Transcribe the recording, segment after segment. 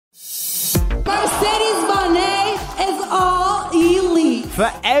are elite.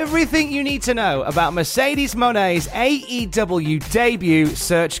 For everything you need to know about Mercedes Moné's AEW debut,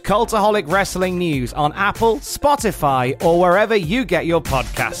 search Cultaholic Wrestling News on Apple, Spotify, or wherever you get your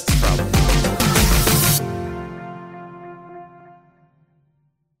podcasts from.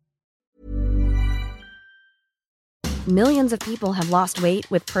 Millions of people have lost weight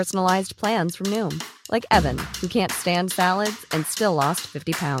with personalized plans from Noom. Like Evan, who can't stand salads and still lost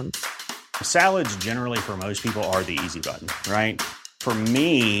 50 pounds. Salads generally for most people are the easy button, right? For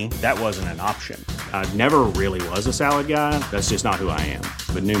me, that wasn't an option. I never really was a salad guy. That's just not who I am.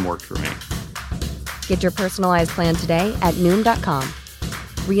 But Noom worked for me. Get your personalized plan today at Noom.com.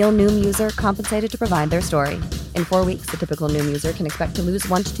 Real Noom user compensated to provide their story. In 4 weeks, the typical Noom user can expect to lose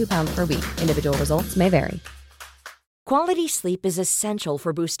 1 to 2 pounds per week. Individual results may vary. Quality sleep is essential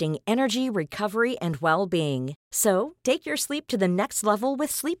for boosting energy, recovery, and well-being. So, take your sleep to the next level with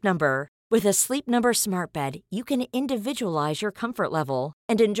Sleep Number. With a Sleep Number smart bed, you can individualize your comfort level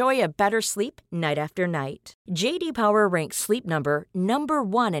and enjoy a better sleep night after night. J.D. Power ranks Sleep Number number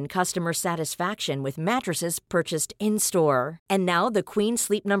 1 in customer satisfaction with mattresses purchased in-store. And now the Queen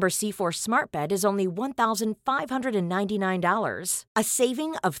Sleep Number C4 smart bed is only $1,599, a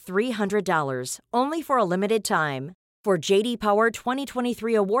saving of $300, only for a limited time. For J.D. Power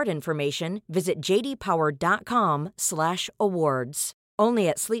 2023 award information, visit jdpower.com/awards. Only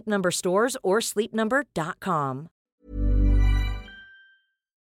at Sleep Number stores or sleepnumber.com.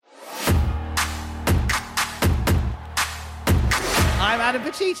 I'm Adam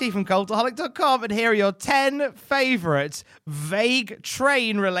Pacitti from Cultaholic.com, and here are your 10 favourite vague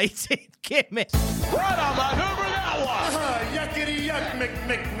train-related gimmicks. Right on the Hoover, that one! Yuckity yuck,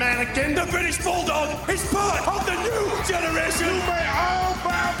 McMannequin, the British Bulldog is part of the new generation! You may all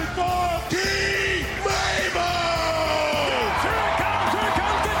bow before King Mabel! Here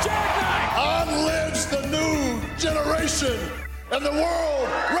comes the jackknife! On lives the new generation and the World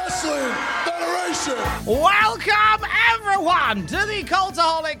Wrestling Federation! Welcome, everyone, to the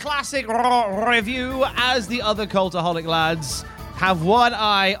Cultaholic Classic Review, as the other Cultaholic lads have one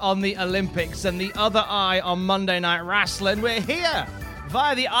eye on the Olympics and the other eye on Monday Night Wrestling. We're here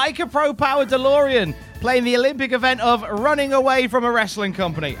via the Ica Pro Power DeLorean, playing the Olympic event of running away from a wrestling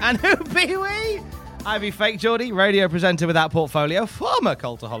company. And who be we? I be Fake Geordie, radio presenter with that portfolio, former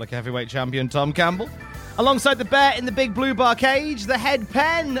Cultaholic heavyweight champion Tom Campbell. Alongside the bear in the big blue bar cage, the head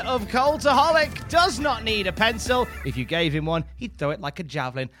pen of Cultaholic does not need a pencil. If you gave him one, he'd throw it like a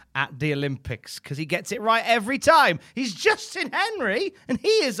javelin at the Olympics, because he gets it right every time. He's Justin Henry, and he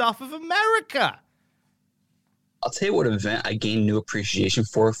is off of America. I'll tell you what event I gained new appreciation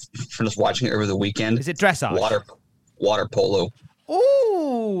for from just watching it over the weekend. Is it dressage? Water polo.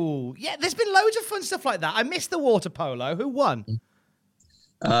 Ooh, yeah, there's been loads of fun stuff like that. I missed the water polo. Who won?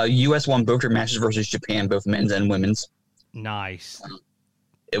 U.S. won both their matches versus Japan, both men's and women's. Nice.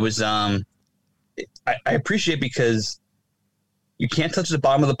 It was, I appreciate it because you can't touch the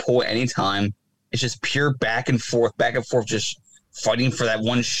bottom of the pole at any time. It's just pure back and forth, just fighting for that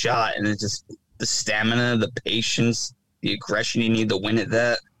one shot. And it's just the stamina, the patience, the aggression you need to win at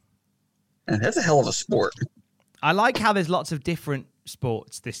that. And that's a hell of a sport. I like how there's lots of different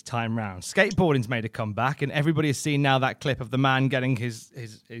sports this time round. Skateboarding's made a comeback, and everybody has seen now that clip of the man getting his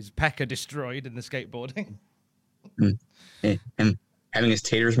pecker destroyed in the skateboarding. And having his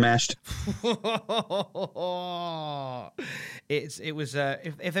taters mashed. It was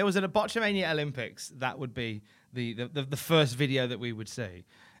if there was a Botchamania Olympics, that would be the first video that we would see.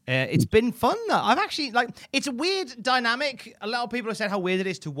 It's been fun though. I've actually it's a weird dynamic. A lot of people have said how weird it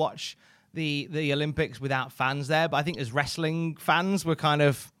is to watch the Olympics without fans there, but I think as wrestling fans, we're kind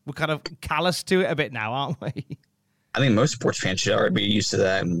of callous to it a bit now, aren't we? I think most sports fans should already be used to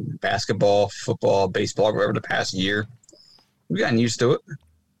that. Basketball, football, baseball, over the past year, we've gotten used to it.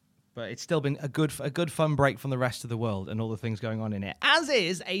 But it's still been a good fun break from the rest of the world and all the things going on in it. As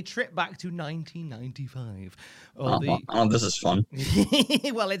is a trip back to 1995. This is fun.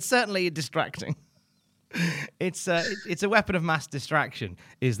 Well, it's certainly distracting. It's a weapon of mass distraction,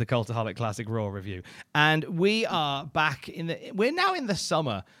 is the Cultaholic Classic Raw review. And we are back we're now in the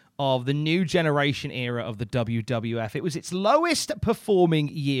summer of the new generation era of the WWF. It was its lowest performing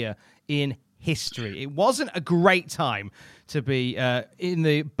year in history. It wasn't a great time to be in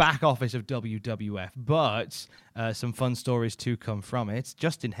the back office of WWF, but some fun stories to come from it.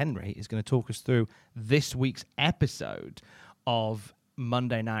 Justin Henry is going to talk us through this week's episode of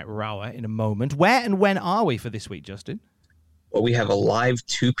Monday Night Raw in a moment. Where and when are we for this week, Justin? Well, we have a live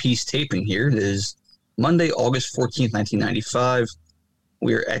two-piece taping here. It is Monday, August 14th, 1995.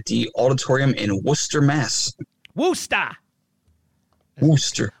 We're at the Auditorium in Worcester, Mass. Worcester,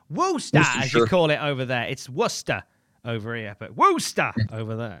 as you call it over there. It's Worcester. over here, but Worcester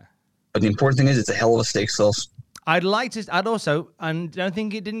over there. But the important thing is it's a hell of a steak sauce. I'd also, and don't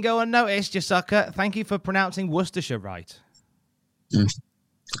think it didn't go unnoticed, Jasaka, thank you for pronouncing Worcestershire right.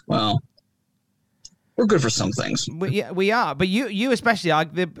 Well, we're good for some things. We are, but you especially,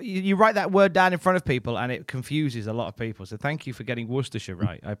 you write that word down in front of people and it confuses a lot of people, so thank you for getting Worcestershire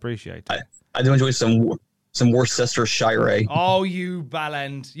right. I appreciate it. I do enjoy some Worcestershire. Oh, you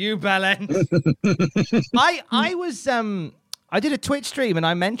bellend. I did a Twitch stream and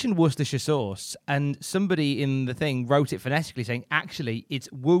I mentioned Worcestershire sauce, and somebody in the thing wrote it phonetically saying, actually,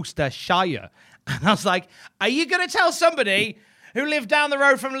 it's Worcestershire. And I was like, are you going to tell somebody who lived down the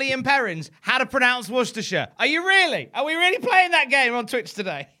road from Liam Perrins how to pronounce Worcestershire? Are you really? Are we really playing that game on Twitch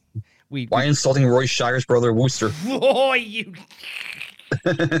today? Why insulting Roy Shire's brother, Worcester? Boy, you...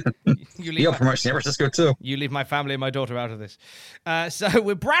 Promotion San Francisco too. You leave my family and my daughter out of this. So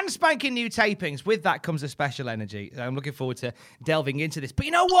we're brand spanking new tapings. With that comes a special energy. I'm looking forward to delving into this. But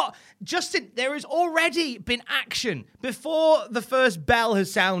you know what, Justin? There has already been action before the first bell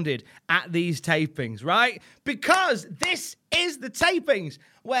has sounded at these tapings, right? Because this is the tapings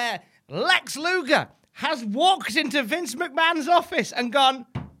where Lex Luger has walked into Vince McMahon's office and gone,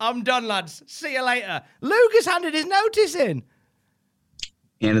 "I'm done, lads. See you later." Luger's handed his notice in.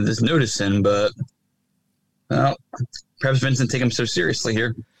 Handed this notice in, but well, perhaps Vince didn't take him so seriously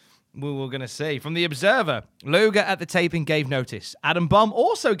here. We're going to see. From The Observer, Luger at the taping gave notice. Adam Bomb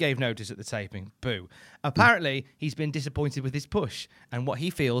also gave notice at the taping. Boo. Apparently, he's been disappointed with his push and what he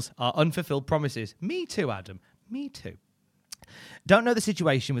feels are unfulfilled promises. Me too, Adam. Me too. Don't know the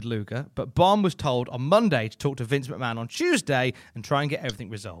situation with Luger, but Bomb was told on Monday to talk to Vince McMahon on Tuesday and try and get everything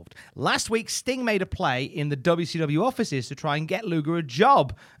resolved. Last week, Sting made a play in the WCW offices to try and get Luger a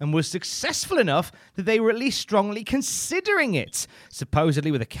job and was successful enough that they were at least strongly considering it,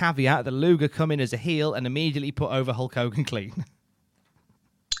 supposedly with a caveat that Luger come in as a heel and immediately put over Hulk Hogan clean.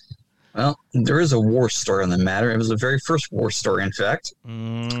 Well, there is a war story on the matter. It was the very first war story, in fact.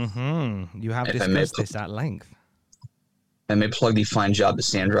 Mm-hmm. You have discussed this at length. I may plug the fine job that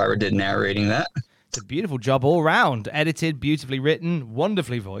Stan Driver did narrating that. It's a beautiful job all round. Edited, beautifully written,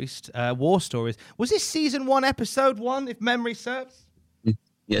 wonderfully voiced. War stories. Was this season 1, episode 1, if memory serves?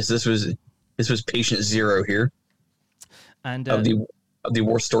 Yes, this was patient 0 here. And of the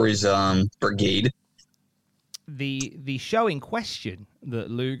War Stories brigade. The show in question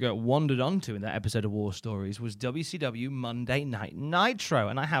that Luger wandered onto in that episode of War Stories was WCW Monday Night Nitro,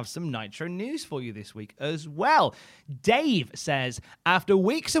 and I have some Nitro news for you this week as well. Dave says, after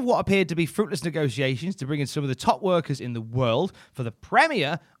weeks of what appeared to be fruitless negotiations to bring in some of the top workers in the world for the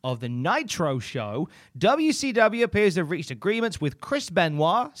premiere of the Nitro show, WCW appears to have reached agreements with Chris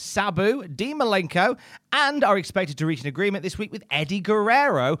Benoit, Sabu, Dean Malenko, and are expected to reach an agreement this week with Eddie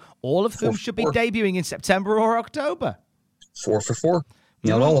Guerrero, all of whom should be debuting in September or October. 4 for 4.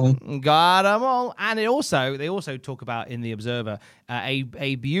 Not all of them. Got them all. And they also talk about in The Observer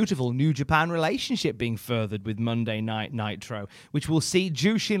a beautiful New Japan relationship being furthered with Monday Night Nitro, which will see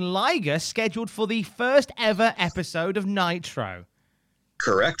Jushin Liger scheduled for the first ever episode of Nitro.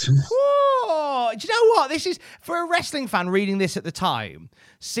 Correct. Whoa! Do you know what? This is, for a wrestling fan reading this at the time,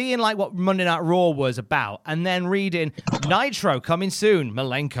 seeing like what Monday Night Raw was about, and then reading Nitro coming soon,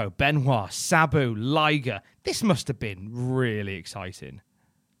 Malenko, Benoit, Sabu, Liger. This must have been really exciting.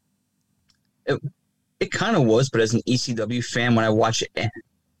 It kind of was, but as an ECW fan, when I watch it,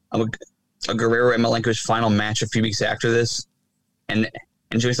 a Guerrero and Malenko's final match a few weeks after this, and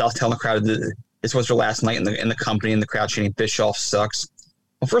Joey Styles telling the crowd that this was their last night in the company, and the crowd chanting "Bischoff sucks."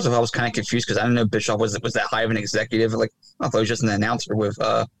 Well, first of all, I was kind of confused because I didn't know Bischoff was that high of an executive. Like, I thought he was just an announcer with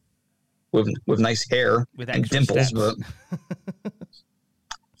nice hair with and dimples. Steps. But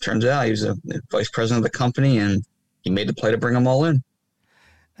turns out he was a vice president of the company, and he made the play to bring them all in.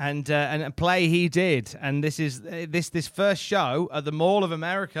 And a play he did. And this is this first show at the Mall of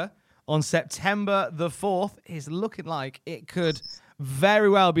America on September the 4th is looking like it could very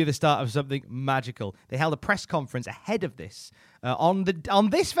well be the start of something magical. They held a press conference ahead of this. On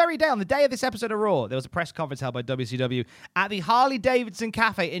this very day, on the day of this episode of Raw, there was a press conference held by WCW at the Harley-Davidson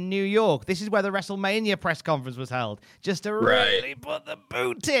Cafe in New York. This is where the WrestleMania press conference was held, just to really put the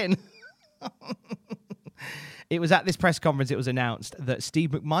boot in. It was at this press conference it was announced that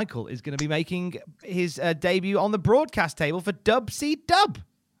Steve McMichael is going to be making his debut on the broadcast table for WCW.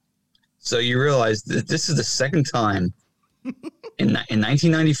 So you realize that this is the second time in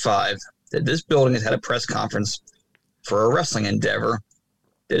 1995 that this building has had a press conference for a wrestling endeavor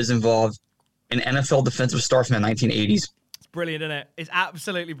that has involved an NFL defensive star from the 1980s. It's brilliant, isn't it? It's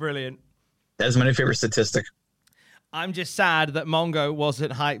absolutely brilliant. That is my new favorite statistic. I'm just sad that Mongo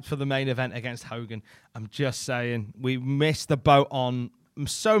wasn't hyped for the main event against Hogan. I'm just saying. We missed the boat on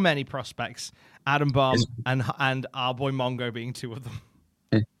so many prospects. Adam Bomb and our boy Mongo being two of them.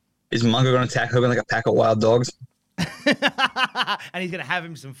 Is Mongo going to attack Hogan like a pack of wild dogs? And he's going to have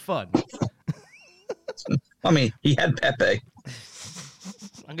him some fun. I mean, he had Pepe.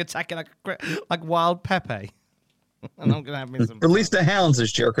 I'm going to attack it like wild Pepe. And I'm going to have me some Release the hounds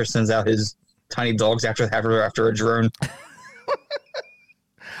as Jericho sends out his tiny dogs after a drone.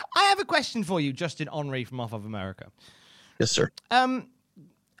 I have a question for you, Justin Henry from Off of America. Yes, sir.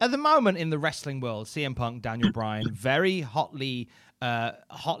 At the moment in the wrestling world, CM Punk, Daniel Bryan, very hotly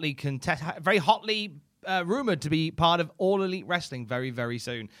rumored to be part of All Elite Wrestling very, very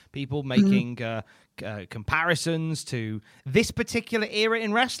soon. People making comparisons to this particular era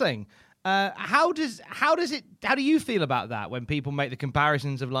in wrestling. How do you feel about that when people make the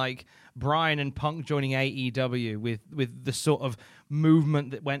comparisons of like Bryan and Punk joining AEW with the sort of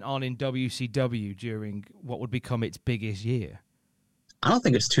movement that went on in WCW during what would become its biggest year? I don't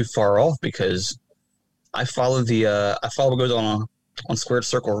think it's too far off because I follow what goes on Squared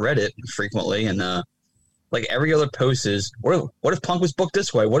Circle Reddit frequently, and like every other post is, what if Punk was booked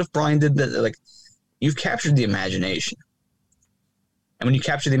this way? What if Bryan did that? Like, you've captured the imagination. And when you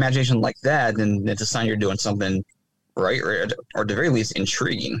capture the imagination like that, then it's a sign you're doing something right, or at the very least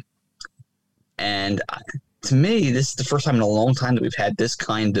intriguing. And to me, this is the first time in a long time that we've had this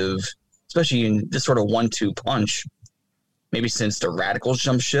kind of, especially in this sort of 1-2 punch, maybe since the Radicals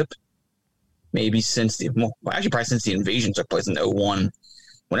jumped ship, maybe since probably since the invasion took place in 2001,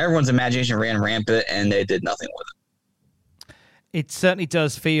 when everyone's imagination ran rampant and they did nothing with it. It certainly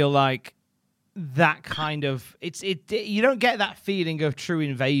does feel like that kind of you don't get that feeling of true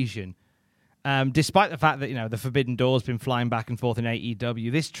invasion, despite the fact that the Forbidden Door's been flying back and forth in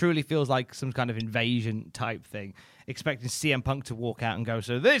AEW. This truly feels like some kind of invasion type thing, expecting CM Punk to walk out and go,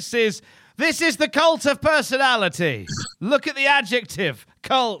 so this is the cult of personality. Look at the adjective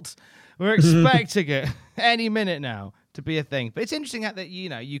cult. We're expecting it any minute now to be a thing. But it's interesting that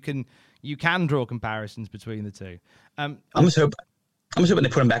you can draw comparisons between the two. I'm just hoping they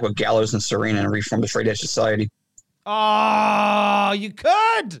put him back with Gallows and Serena and reform the Straight Edge Society. Oh, you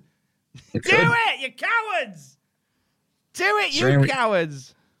could! Do it, you cowards! Do it, you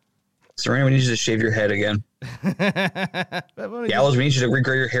cowards! Serena, we need you to shave your head again. Gallows, we need you to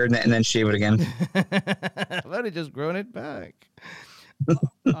regrow your hair and then shave it again. I've only just grown it back.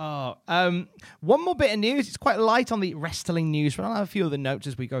 One more bit of news. It's quite light on the wrestling news, but I'll have a few other notes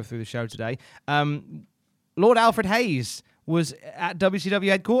as we go through the show today. Lord Alfred Hayes was at WCW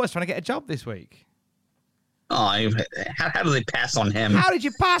headquarters trying to get a job this week. Oh, how do they pass on him? How did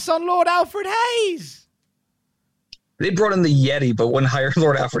you pass on Lord Alfred Hayes? They brought in the Yeti, but wouldn't hire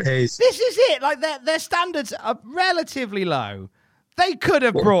Lord Alfred Hayes. This is it. Like their standards are relatively low. They could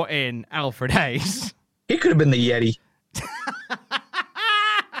have brought in Alfred Hayes. He could have been the Yeti.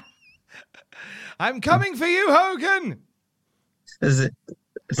 I'm coming for you, Hogan.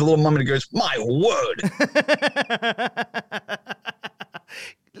 It's a little mummy that goes, my word.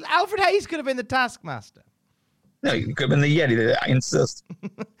 Alfred Hayes could have been the Taskmaster. No, he could have been the Yeti. I insist.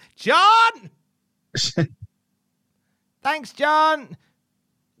 John! Thanks, John.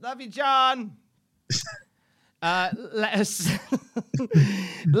 Love you, John. Let us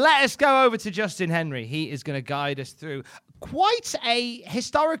go over to Justin Henry. He is going to guide us through quite a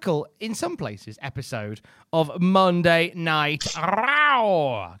historical, in some places, episode of Monday Night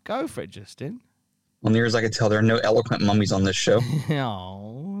Raw. Go for it, Justin. Well, near as I can tell, there are no eloquent mummies on this show.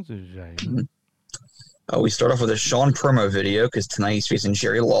 Oh, it's a shame. We start off with a Shawn promo video because tonight he's facing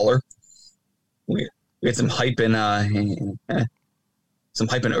Jerry Lawler. We get some hype in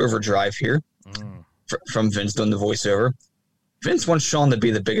overdrive here from Vince doing the voiceover. Vince wants Shawn to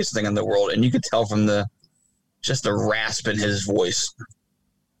be the biggest thing in the world, and you could tell from the rasp in his voice.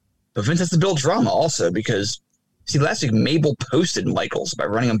 But Vince has to build drama also because, see, last week Mabel posted Michaels by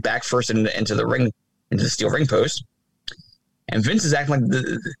running him back first into the ring, into the steel ring post. And Vince is acting like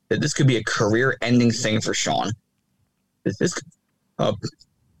that this could be a career-ending thing for Shawn.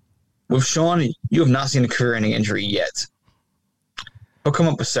 With Shawn, you have not seen a career-ending injury yet. He'll come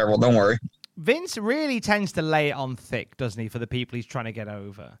up with several, don't worry. Vince really tends to lay it on thick, doesn't he, for the people he's trying to get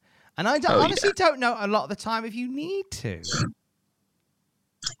over. And I honestly don't know a lot of the time if you need to.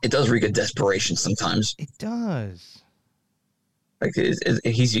 It does reek of desperation sometimes. It does. Like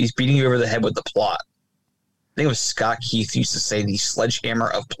he's beating you over the head with the plot. I think it was Scott Keith used to say the sledgehammer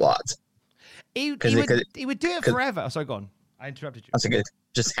of plot. He would do it forever. Oh, sorry, go on. I interrupted you. That's good.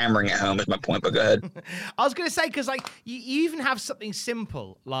 Just hammering it home is my point, but go ahead. I was going to say, because like you even have something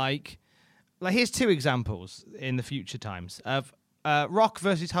simple like like, here's two examples in the future times of Rock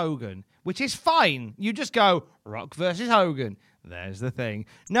versus Hogan, which is fine. You just go Rock versus Hogan. There's the thing.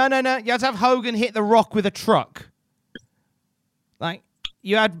 No. You have to have Hogan hit the Rock with a truck. Like,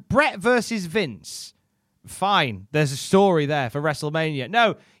 you had Brett versus Vince. Fine. There's a story there for WrestleMania.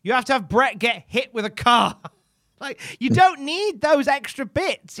 No, you have to have Brett get hit with a car. Like, you don't need those extra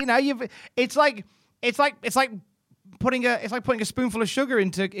bits. You know, it's like putting a spoonful of sugar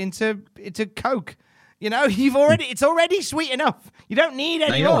into Coke. You know, it's already sweet enough. You don't need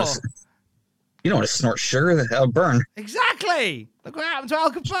any more. You don't want to snort sugar, that'll burn. Exactly. Look what happened to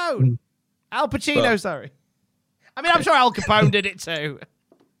Al Capone. Al Pacino, sorry. I mean, I'm sure Al Capone did it too.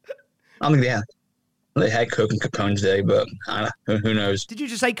 I don't think they had Coke and Capone today, but who knows? Did you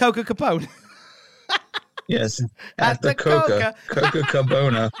just say Coca Capone? Yes, at the Coca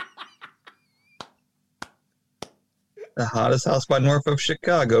Cabana. The hottest house by north of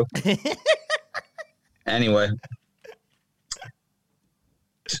Chicago. Anyway,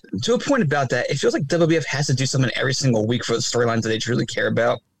 to a point about that, it feels like WWF has to do something every single week for the storylines that they truly care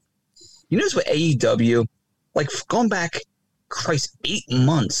about. You notice with AEW, like going back, 8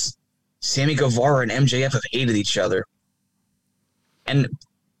 months, Sammy Guevara and MJF have hated each other. And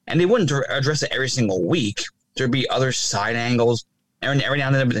they wouldn't address it every single week. There'd be other side angles. Every now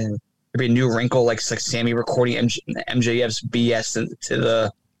and then there'd be a new wrinkle, like Sammy recording MJF's BS to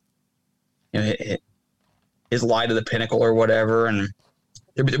the, his lie to the Pinnacle or whatever, and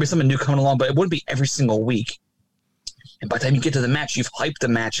there'd be something new coming along, but it wouldn't be every single week. And by the time you get to the match, you've hyped the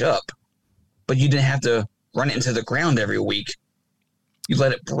match up, but you didn't have to run it into the ground every week. You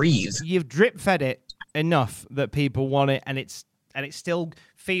let it breathe. You've drip fed it enough that people want it, and it still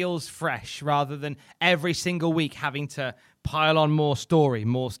feels fresh rather than every single week having to pile on more story.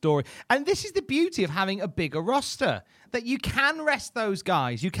 And this is the beauty of having a bigger roster, that you can rest those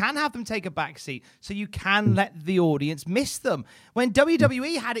guys. You can have them take a backseat so you can let the audience miss them. When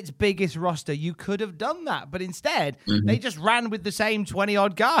WWE had its biggest roster, you could have done that. But instead, they just ran with the same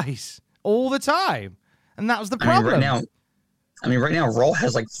 20-odd guys all the time. And that was the problem. Right now, Raw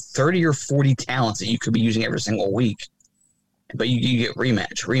has like 30 or 40 talents that you could be using every single week. But you get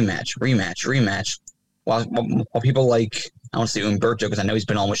rematch. While people like, I don't want to say Umberto because I know he's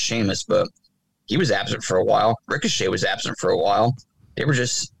been on with Sheamus, but he was absent for a while. Ricochet was absent for a while. They were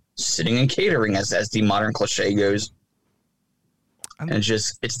just sitting and catering, as the modern cliche goes. And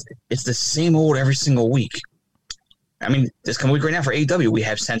it's the same old every single week. I mean, this coming week right now for AEW, we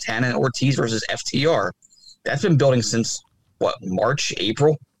have Santana and Ortiz versus FTR. That's been building since, March,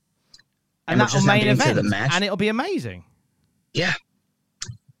 April? And that'll main event, and it'll be amazing. Yeah.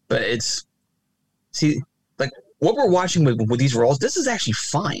 But what we're watching with these Raws, this is actually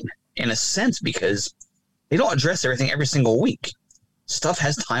fine in a sense because they don't address everything every single week. Stuff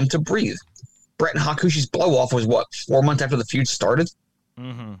has time to breathe. Brett and Hakushi's blow-off was, 4 months after the feud started?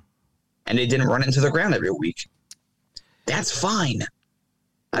 Mm-hmm. And they didn't run it into the ground every week. That's fine.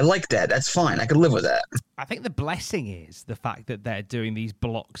 I like that. That's fine. I could live with that. I think the blessing is the fact that they're doing these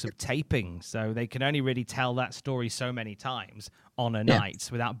blocks of taping, so they can only really tell that story so many times on a night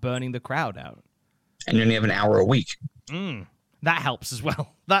without burning the crowd out. And you only have an hour a week. That helps as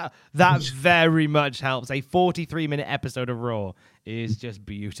well. That very much helps. A 43-minute episode of Raw is just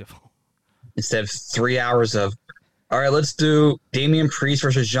beautiful. Instead of 3 hours of, all right, let's do Damian Priest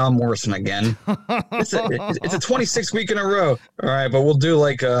versus John Morrison again. It's a 26th week in a row. All right, but we'll do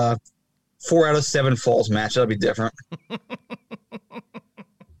like a 4 out of 7 falls match. That'll be different.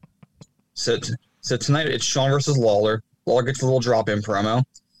 So tonight it's Shawn versus Lawler. Lawler gets a little drop-in promo.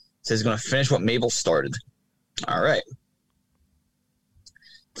 Says he's going to finish what Mabel started. All right.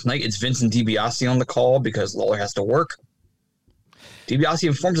 Tonight it's Vince and DiBiase on the call because Lawler has to work. DiBiase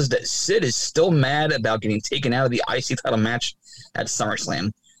informs us that Sid is still mad about getting taken out of the IC title match at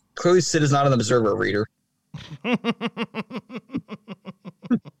SummerSlam. Clearly, Sid is not an Observer reader.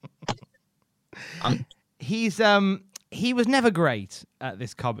 He was never great at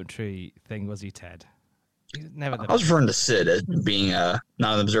this commentary thing, was he, Ted? Never. I was referring to Sid as being not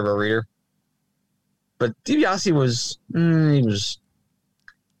an Observer reader, but DiBiase was.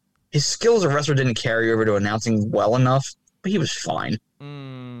 His skill as a wrestler didn't carry over to announcing well enough, but he was fine.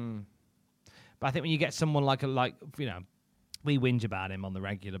 But I think when you get someone like we whinge about him on the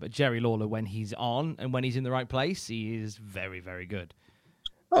regular, but Jerry Lawler, when he's on and when he's in the right place, he is very, very good.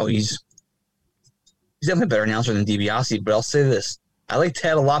 Oh, he's definitely a better announcer than DiBiase, but I'll say this. I like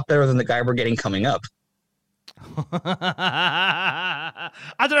Ted a lot better than the guy we're getting coming up. I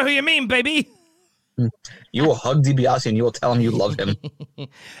don't know who you mean, baby. You will hug DiBiase and you will tell him you love him.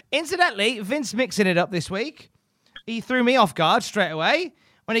 Incidentally, Vince mixing it up this week. He threw me off guard straight away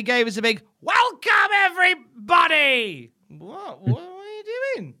when he gave us a big welcome, everybody. What are you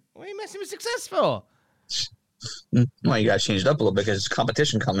doing? What are you messing with success for? Well, you got to change it up a little bit because there's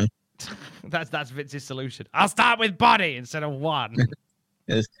competition coming. That's Vince's solution. I'll start with body instead of one.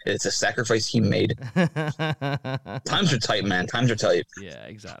 It's a sacrifice he made. Times are tight, man. Times are tight. Yeah,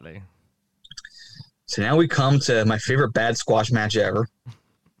 exactly. So now we come to my favorite bad squash match ever,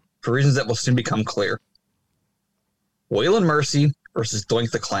 for reasons that will soon become clear. Waylon Mercy versus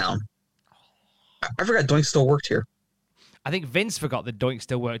Doink the Clown. I forgot Doink still worked here. I think Vince forgot that Doink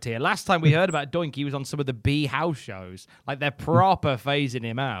still worked here. Last time we heard about Doink, he was on some of the B house shows. Like, they're proper phasing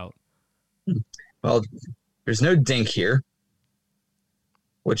him out. Well, there's no Dink here,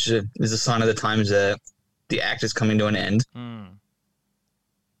 which is a sign of the times that the act is coming to an end.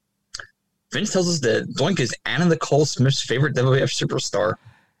 Vince tells us that Doink is Anna Nicole Smith's favorite WWF superstar.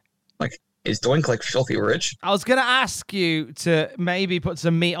 Like, is Doink like filthy rich? I was going to ask you to maybe put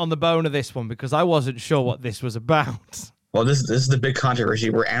some meat on the bone of this one because I wasn't sure what this was about. Well, this is the big controversy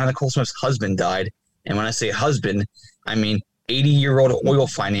where Anna Nicole Smith's husband died. And when I say husband, I mean 80-year-old oil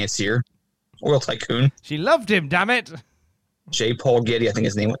financier, oil tycoon. She loved him, damn it. J. Paul Getty, I think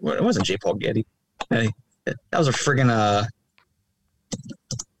his name. It wasn't J. Paul Getty. That was a friggin'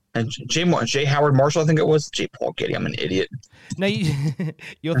 J. Howard Marshall, I think it was. J. Paul Getty. I'm an idiot. No,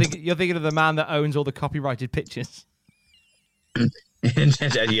 you're thinking of the man that owns all the copyrighted pictures.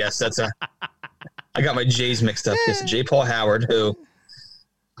 Yes, that's I got my J's mixed up. Yes, J. Paul Howard, who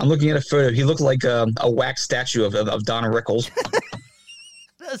I'm looking at a photo. He looked like a wax statue of Donna Rickles.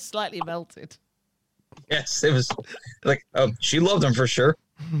 That's slightly melted. Yes, it was like she loved him for sure.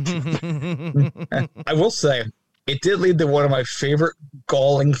 I will say, it did lead to one of my favorite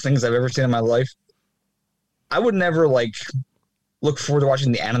galling things I've ever seen in my life. I would never look forward to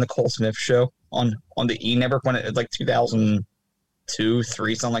watching the Anna Nicole Smith show on the E Network when it like 2002,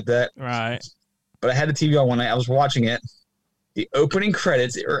 3, something like that. Right. But I had the TV on one night. I was watching it. The opening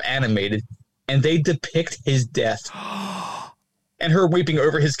credits are animated, and they depict his death and her weeping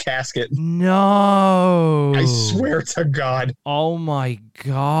over his casket. No. I swear to God. Oh my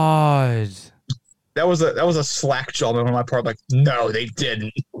God. That was a slack jaw on my part. Like, no, they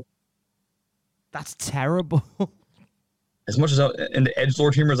didn't. That's terrible. As much as in the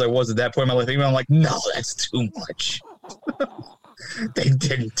edgelord humor as I was at that point in my life, even I'm like, no, that's too much. They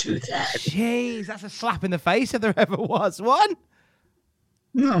didn't do that. Jeez, that's a slap in the face if there ever was one.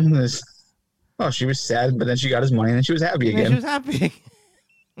 No, she was sad, but then she got his money and then she was happy again. She was happy.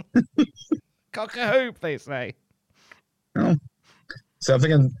 Cock a hoop, they say. Oh. So I'm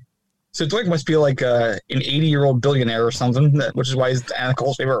thinking, so Doink must be like an 80-year-old billionaire or something, which is why he's Anna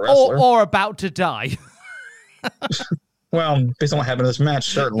Nicole's favorite wrestler. Or about to die. Well, based on what happened in this match,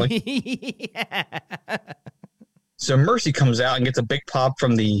 certainly. Yeah. So Mercy comes out and gets a big pop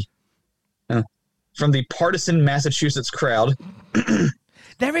from the partisan Massachusetts crowd.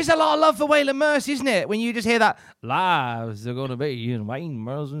 There is a lot of love for Waylon Mercy, isn't it? When you just hear that, lives are going to be in Wayne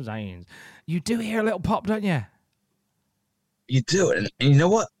Mercy's hands. You do hear a little pop, don't you? You do. And you know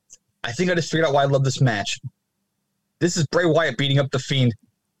what? I think I just figured out why I love this match. This is Bray Wyatt beating up The Fiend.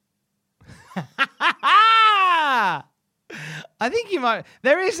 I think you might.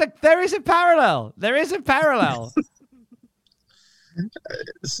 There is a parallel. There is a parallel.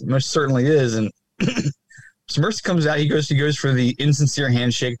 Most certainly is. And so Mercy comes out. He goes for the insincere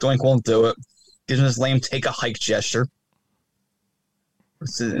handshake. Doink won't do it. Gives him this lame take a hike gesture.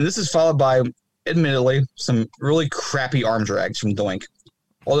 And this is followed by, admittedly, some really crappy arm drags from Doink.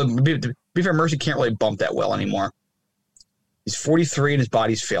 Although, to be fair, Mercy can't really bump that well anymore. He's 43 and his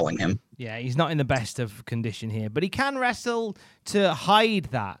body's failing him. Yeah, he's not in the best of condition here, but he can wrestle to hide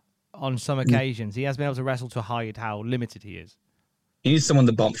that on some occasions. He has been able to wrestle to hide how limited he is. He needs someone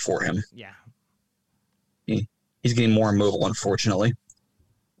to bump for him. Yeah. He's getting more immobile, unfortunately.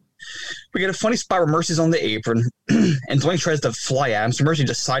 We get a funny spot where Mercy's on the apron, and Doink tries to fly at him, so Mercy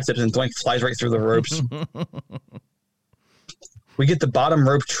just sidesteps and Doink flies right through the ropes. We get the bottom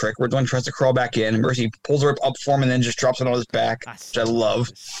rope trick where Doink tries to crawl back in, and Mercy pulls the rope up for him and then just drops it on his back, which I love.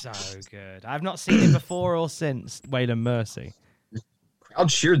 So good. I've not seen it before or since Waylon Mercy. Crowd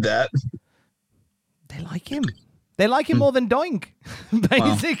cheered that. They like him. They like him more than Doink,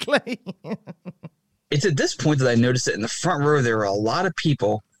 basically. Wow. It's at this point that I noticed that in the front row there were a lot of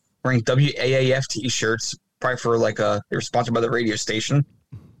people wearing WAAF t-shirts, probably for they were sponsored by the radio station.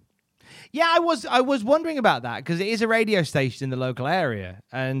 Yeah, I was wondering about that because it is a radio station in the local area,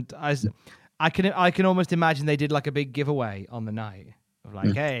 and I can almost imagine they did like a big giveaway on the night of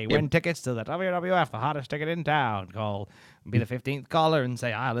like, hey, win tickets to the WWF, the hottest ticket in town. Be the 15th caller and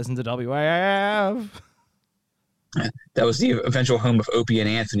say, I listen to WAF. That was the eventual home of Opie and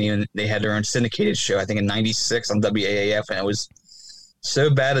Anthony, and they had their own syndicated show, I think in '96 on WAAF, and it was so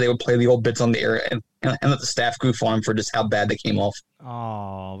bad that they would play the old bits on the air and let the staff goof on them for just how bad they came off.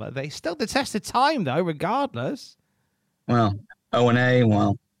 Oh, but they still the test of time, though, regardless. Well, O&A,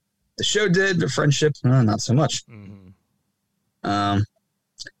 well, the show did, the friendship, not so much. Mm-hmm.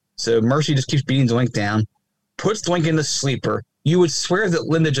 So Mercy just keeps beating Doink down, puts Doink in the sleeper. You would swear that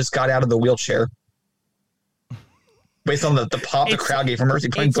Linda just got out of the wheelchair. Based on the pop the crowd gave for Mercy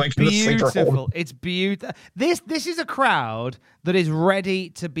putting Doink in the sleeper hold. It's beautiful. This is a crowd that is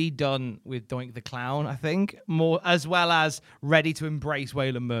ready to be done with Doink the Clown, I think, more as well as ready to embrace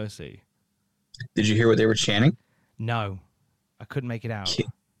Waylon Mercy. Did you hear what they were chanting? No, I couldn't make it out.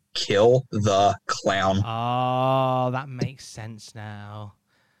 Kill the clown. Oh, that makes sense now.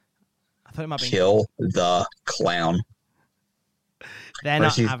 I thought it might be kill the clown. They're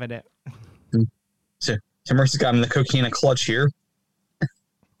Mercy's, not having it. So Mercy's got him in the cocaine clutch here.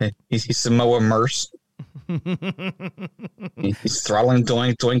 He's Samoa Merce. He's throttling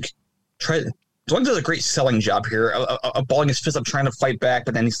Doink. Doink does a great selling job here, balling his fist up, trying to fight back,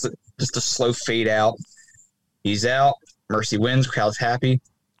 but then he's just a slow fade out. He's out. Mercy wins. Crowd's happy.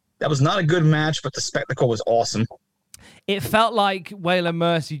 That was not a good match, but the spectacle was awesome. It felt like Waylon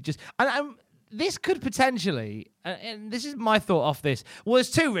Mercy just... this could potentially, and this is my thought off this, well,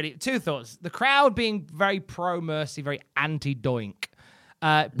 there's two thoughts. The crowd being very pro-Mercy, very anti-Doink,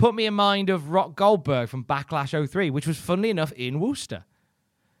 put me in mind of Rock Goldberg from Backlash 03, which was, funnily enough, in Worcester,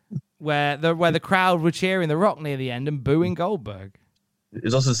 where the crowd were cheering The Rock near the end and booing Goldberg. It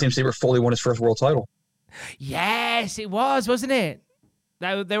was also the same state where Foley won his first world title. Yes, it was, wasn't it?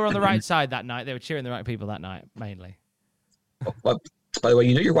 They were on the right side that night. They were cheering the right people that night, mainly. By the way,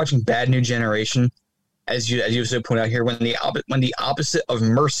 you're watching Bad New Generation, as you so point out here, when the opposite of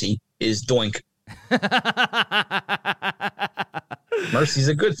Mercy is Doink. Mercy's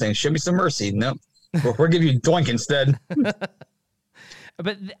a good thing. Show me some mercy. No, we'll give you Doink instead.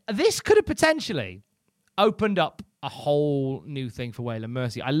 But this could have potentially opened up a whole new thing for Waylon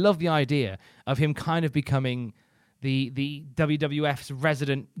Mercy. I love the idea of him kind of becoming the WWF's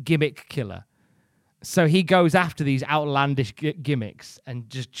resident gimmick killer. So he goes after these outlandish gimmicks and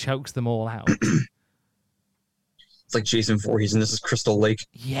just chokes them all out. It's like Jason Voorhees, and this is Crystal Lake.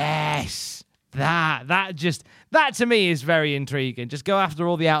 Yes. That to me is very intriguing. Just go after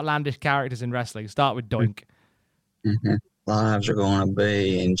all the outlandish characters in wrestling. Start with Doink. Mm-hmm. Lives are going to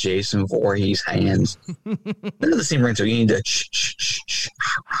be in Jason Voorhees' hands. That doesn't seem right, so you need to shh.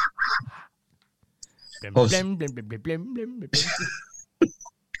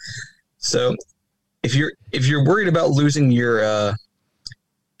 So, if you're worried about losing your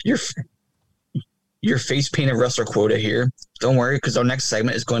face painted wrestler quota here, don't worry, because our next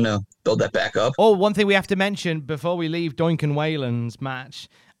segment is going to build that back up. Oh, one thing we have to mention before we leave Doink and Waylon's match.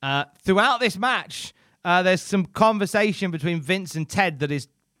 Throughout this match, there's some conversation between Vince and Ted that is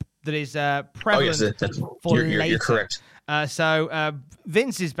prevalent for later. You're correct. So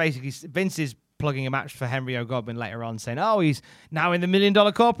Vince is plugging a match for Henry O. Godwin later on, saying, "Oh, he's now in the $1 Million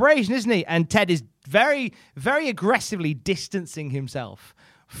Corporation, isn't he?" And Ted is very, very aggressively distancing himself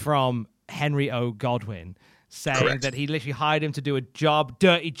from Henry O. Godwin, saying that he literally hired him to do a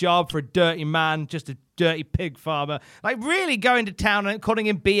dirty job for a dirty man, just a dirty pig farmer. Like, really going to town and calling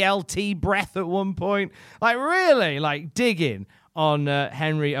him BLT breath at one point. Like, really, like, digging on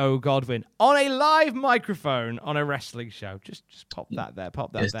Henry O. Godwin on a live microphone on a wrestling show. Just pop that there,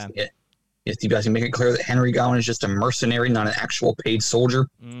 pop that down. Yeah. Yes, you guys can make it clear that Henry Godwin is just a mercenary, not an actual paid soldier.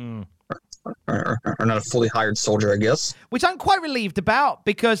 Or not a fully hired soldier, I guess. Which I'm quite relieved about,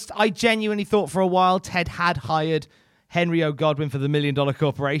 because I genuinely thought for a while Ted had hired Henry O. Godwin for the $1 Million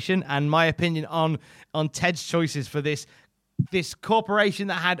Corporation, and my opinion on Ted's choices for this corporation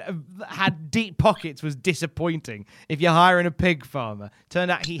that had deep pockets was disappointing. If you're hiring a pig farmer,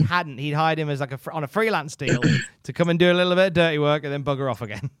 turned out he hadn't. He'd hired him as like on a freelance deal to come and do a little bit of dirty work and then bugger off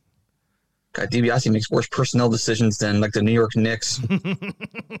again. God, DiBiase makes worse personnel decisions than like the New York Knicks.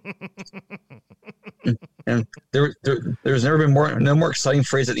 And there's never been no more exciting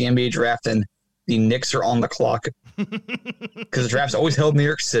phrase at the NBA draft than the Knicks are on the clock. Because the draft's always held in New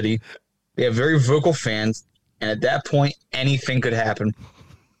York City. They have very vocal fans, and at that point, anything could happen.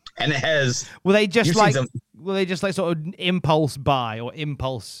 And it has. Will they just like sort of impulse buy or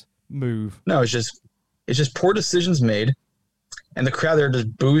impulse move? No, it's just poor decisions made. And the crowd there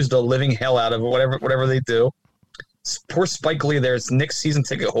just boos the living hell out of it, whatever they do. Poor Spike Lee there. It's Nick's season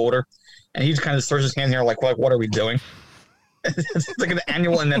ticket holder. And he just kind of throws his hands in there like, what are we doing? It's like an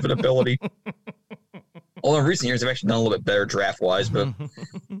annual inevitability. Although in recent years, they've actually done a little bit better draft-wise. But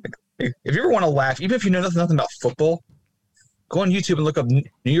if you ever want to laugh, even if you know nothing about football, go on YouTube and look up New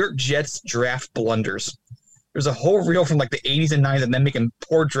York Jets draft blunders. There's a whole reel from like the 80s and 90s and them making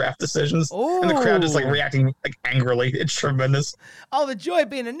poor draft decisions. Ooh. And the crowd just like reacting like angrily. It's tremendous. Oh, the joy of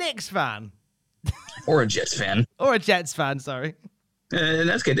being a Knicks fan. Or a Jets fan. Or a Jets fan, sorry. And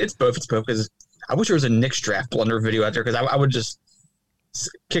that's good. It's both because I wish there was a Knicks draft blunder video out there because I would just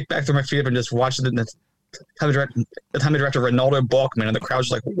kick back through my feet up and just watch the time they drafted Ronaldo Balkman, and the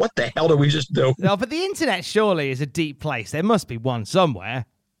crowd's like, what the hell did we just do? No, but the internet surely is a deep place. There must be one somewhere.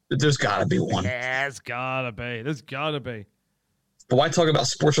 There's got to be one. Yeah, there's got to be. But why talk about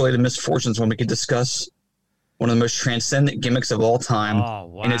sports-related misfortunes when we can discuss one of the most transcendent gimmicks of all time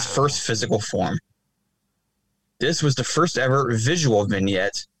in its first physical form? This was the first ever visual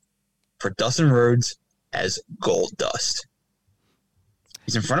vignette for Dustin Rhodes as Goldust.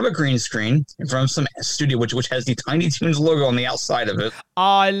 He's in front of a green screen, in front of some studio, which has the Tiny Toons logo on the outside of it.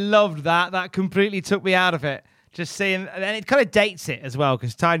 I loved that. That completely took me out of it. Just seeing, and it kind of dates it as well,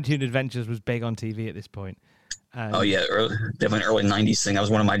 because Tiny Toon Adventures was big on TV at this point. Oh, yeah, definitely an early 90s thing. That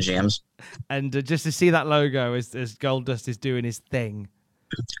was one of my jams. And just to see that logo as Goldust is doing his thing,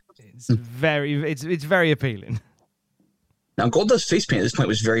 it's very appealing. Now, Goldust's face paint at this point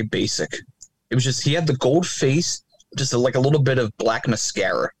was very basic. It was just, he had the gold face, just like a little bit of black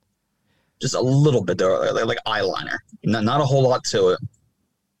mascara. Just a little bit there, like eyeliner. Not a whole lot to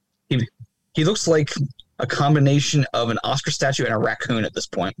it. He looks like a combination of an Oscar statue and a raccoon at this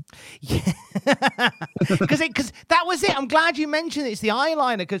point. Yeah. Because that was it. I'm glad you mentioned it. It's the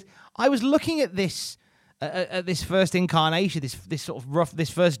eyeliner, because I was looking at this first incarnation, this sort of this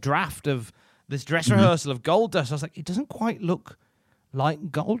first draft of this dress rehearsal of Goldust. I was like, it doesn't quite look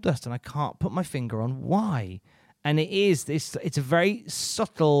like Goldust, and I can't put my finger on why. And it's a very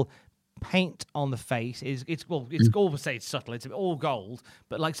subtle paint on the face. It's all say it's subtle. It's all gold,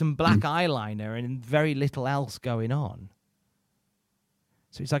 but like some black eyeliner and very little else going on.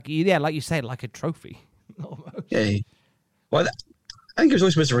 So it's like, yeah, like you said, like a trophy. Almost. Yeah. Well, I think it was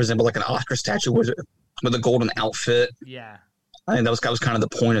always supposed to resemble like an Oscar statue with a golden outfit. Yeah. I think that was kind of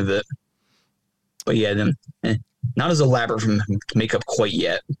the point of it. But yeah, then not as elaborate from makeup quite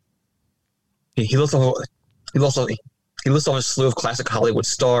yet. He lists off a slew of classic Hollywood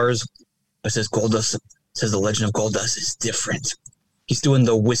stars. But says the legend of Goldust is different. He's doing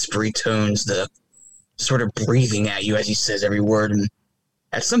the whispery tones, the sort of breathing at you as he says every word, and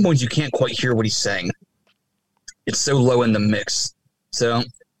at some points you can't quite hear what he's saying. It's so low in the mix. So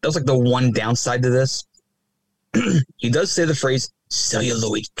that was like the one downside to this. He does say the phrase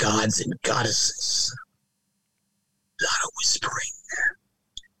celluloid gods and goddesses. A lot of whispering.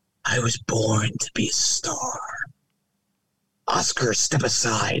 I was born to be a star. Oscar, step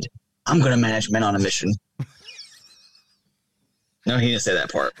aside. I'm going to manage Men on a Mission. No, he didn't say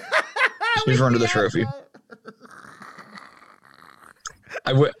that part. He's run to the trophy.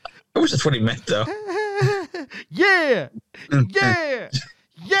 I wish that's what he meant, though. Yeah! Yeah!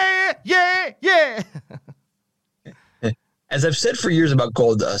 Yeah! Yeah! Yeah! As I've said for years about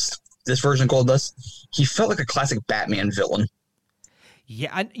Goldust, this version of Goldust, he felt like a classic Batman villain.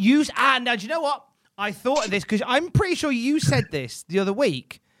 Yeah, and now do you know what? I thought of this because I'm pretty sure you said this the other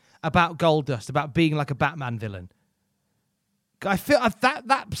week about Goldust, about being like a Batman villain. I feel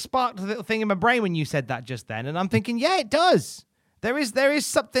that sparked a little thing in my brain when you said that just then, and I'm thinking, yeah, it does. There is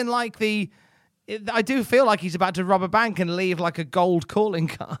something like I do feel like he's about to rob a bank and leave like a gold calling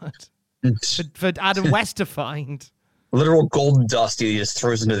card for Adam West to find. Literal gold dust he just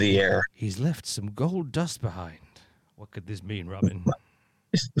throws into the air. He's left some gold dust behind. What could this mean, Robin?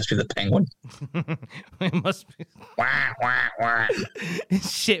 It must be the Penguin. It must be. Wah, wah, wah.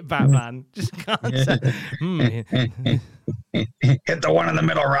 Shit, Batman. Just can't say. Hit the one in the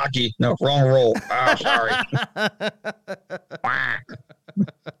middle, Rocky. No, wrong roll. Oh, sorry.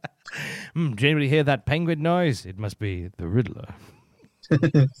 Did anybody hear that penguin noise? It must be the Riddler.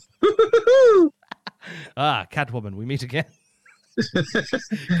 Catwoman, we meet again.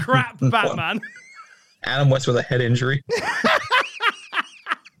 Crap, Batman. Adam West with a head injury.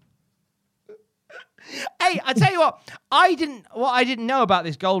 Hey, I tell you what I didn't know about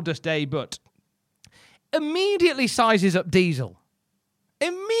this Goldust Day, but immediately sizes up Diesel.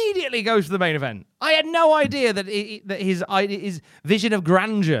 Immediately goes to the main event. I had no idea that his vision of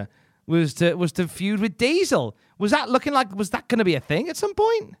grandeur was to feud with Diesel. Was that going to be a thing at some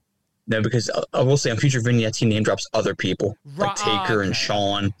point? No, because I will say on future vignettes he name drops other people like Taker and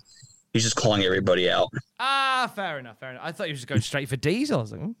Shawn. He's just calling everybody out. Fair enough. I thought he was just going straight for Diesel. I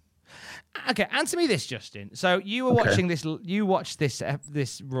was like, okay, answer me this, Justin. So you were watching this. You watched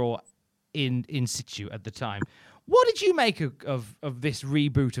this Raw in situ at the time. What did you make of this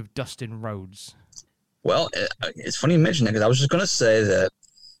reboot of Dustin Rhodes? Well, it's funny you mention that because I was just going to say that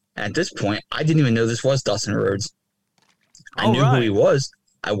at this point, I didn't even know this was Dustin Rhodes. I knew who he was.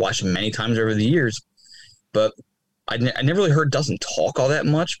 I watched him many times over the years, but I never really heard Dustin talk all that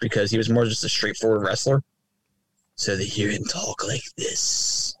much because he was more just a straightforward wrestler. So to hear him talk like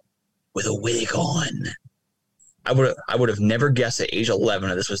this with a wig on, I would have never guessed at age 11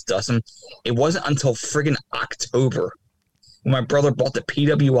 that this was Dustin. It wasn't until friggin' October when my brother bought the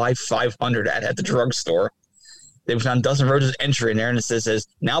PWI 500 at the drugstore. They found Dustin Rhodes' entry in there, and it says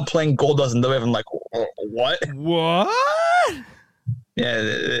now playing Goldust and WWF. I'm like, what? What? Yeah,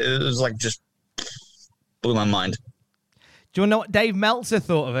 it was like just blew my mind. Do you want to know what Dave Meltzer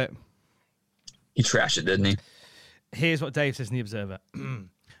thought of it? He trashed it, didn't he? Here's what Dave says in The Observer.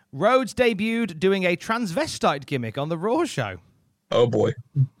 Rhodes debuted doing a transvestite gimmick on the Raw show. Oh, boy.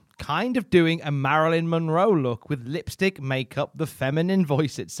 Kind of doing a Marilyn Monroe look with lipstick, makeup, the feminine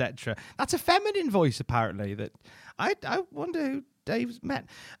voice, etc. That's a feminine voice, apparently. That I wonder who Dave's met.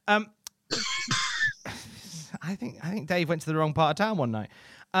 I think Dave went to the wrong part of town one night.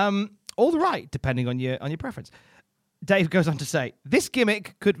 All right, depending on your preference. Dave goes on to say, this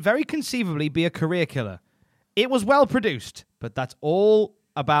gimmick could very conceivably be a career killer. It was well produced, but that's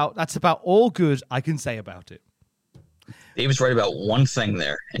about all good I can say about it. Dave was right about one thing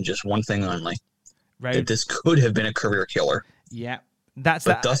there, and just one thing only. Right. That this could have been a career killer. Yeah.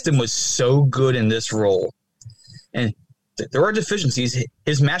 But Dustin was so good in this role. And there are deficiencies.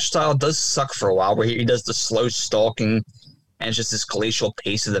 His match style does suck for a while, where he does the slow stalking, and it's just this glacial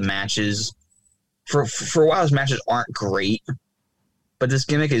pace of the matches. For a while, his matches aren't great. But this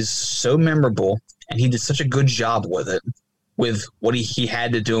gimmick is so memorable, and he did such a good job with it, with what he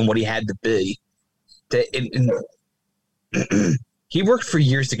had to do and what he had to be, that he worked for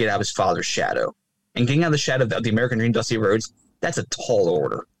years to get out of his father's shadow. And getting out of the shadow of the American Dream, Dusty Rhodes, that's a tall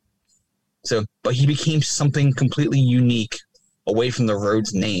order. So, but he became something completely unique away from the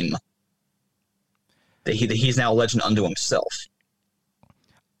Rhodes name. That he's now a legend unto himself.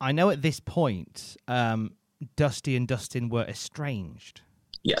 I know at this point, Dusty and Dustin were estranged.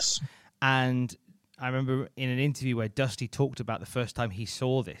 Yes. And I remember in an interview where Dusty talked about the first time he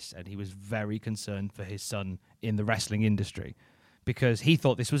saw this, and he was very concerned for his son in the wrestling industry because he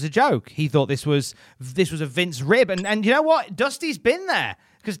thought this was a joke. He thought this was a Vince rib. And you know what? Dusty's been there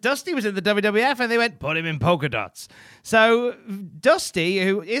because Dusty was in the WWF and they went, put him in polka dots. So Dusty,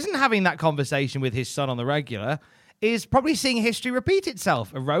 who isn't having that conversation with his son on the regular, is probably seeing history repeat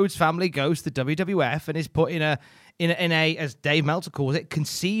itself. A Rhodes family goes to WWF and is put in a, as Dave Meltzer calls it,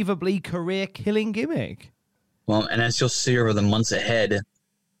 conceivably career-killing gimmick. Well, and as you'll see over the months ahead,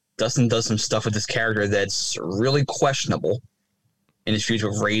 Dustin does some stuff with this character that's really questionable in his feud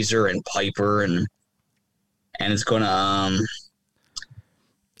with Razor and Piper, and it's going to...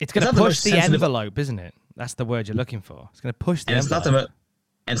 it's going to push the envelope, isn't it? That's the word you're looking for. It's going to push the envelope.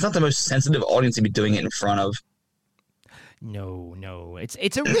 It's not the most sensitive audience to be doing it in front of. No, it's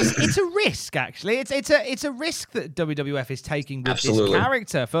a risk. It's a risk, actually. It's a risk that WWF is taking with Absolutely. this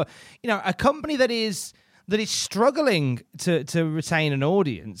character for a company that is struggling to retain an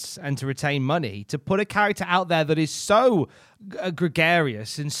audience and to retain money, to put a character out there that is so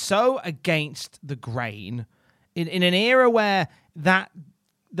gregarious and so against the grain in an era where that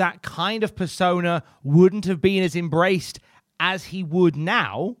kind of persona wouldn't have been as embraced as he would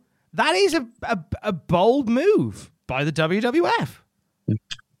now. That is a bold move by the WWF.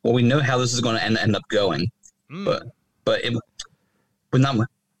 Well, we know how this is going to end up going, but without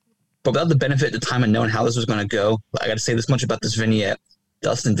the benefit at the time of knowing how this was going to go, I got to say this much about this vignette: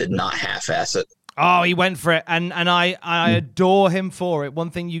 Dustin did not half-ass it. Oh, he went for it, and I adore him for it. One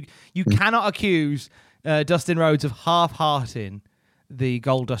thing you cannot accuse Dustin Rhodes of half-hearting the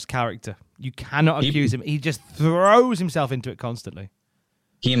Goldust character. You cannot accuse him. He just throws himself into it constantly.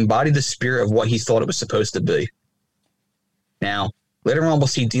 He embodied the spirit of what he thought it was supposed to be. Now, later on, we'll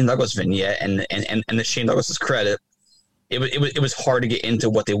see Dean Douglas vignette, and the Shane Douglas's credit. It was hard to get into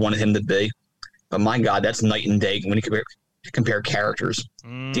what they wanted him to be, but my God, that's night and day when you compare characters.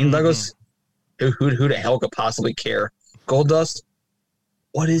 Dean Douglas, who the hell could possibly care? Goldust,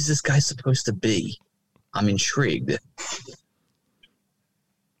 what is this guy supposed to be? I'm intrigued.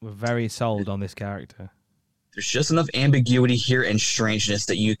 We're very sold on this character. There's just enough ambiguity here and strangeness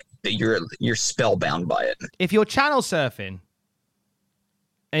that you're spellbound by it. If you're channel surfing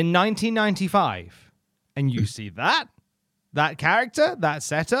in 1995 and you see that character, that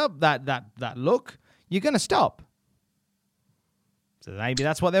setup, that look, you're going to stop. So maybe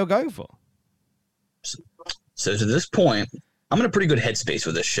that's what they were going for. So to this point, I'm in a pretty good headspace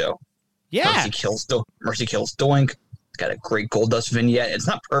with this show. Yeah. Mercy kills Doink. It's got a great Goldust vignette. It's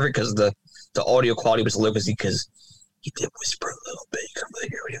not perfect because the audio quality was low because he did whisper a little bit. You couldn't really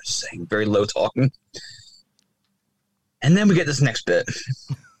hear what he was saying. Very low talking. And then we get this next bit.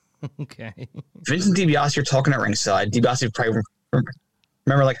 Okay. Vince and DiBiase are talking at ringside. DiBiase probably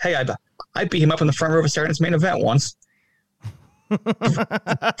remember, like, hey, I beat him up in the front row of a Saturday's main event once.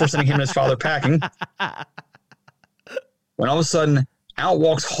 For sending him and his father packing. When all of a sudden, out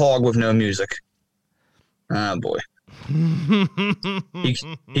walks Hog with no music. Oh, boy. He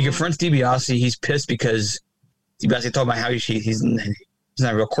confronts DiBiase. He's pissed because DiBiase talking about how he's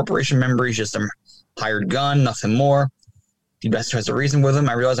not a real corporation member. He's just a hired gun, nothing more. DiBiase tries to reason with him.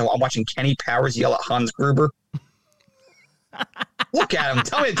 I realize I'm watching Kenny Powers yell at Hans Gruber. Look at him.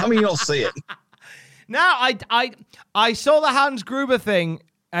 Tell me you don't see it. No, I saw the Hans Gruber thing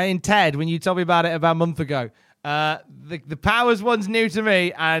in Ted when you told me about it about a month ago. The Powers one's new to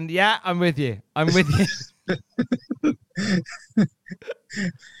me, and yeah, I'm with you.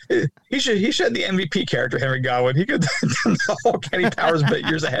 He should have the MVP character, Henry Godwinn. He could have done the whole Kenny Powers bit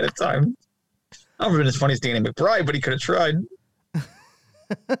years ahead of time. I don't know if it's as funny as Danny McBride, but he could have tried.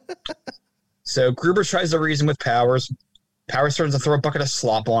 So Gruber tries to reason with Powers. Powers starts to throw a bucket of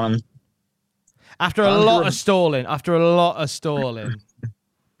slop on him. After a lot of stalling. Hans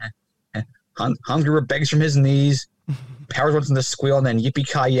Gruber begs from his knees. Powers wants him to squeal, and then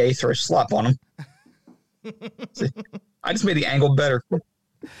yippee-ki-yay throws slop on him. I just made the angle better.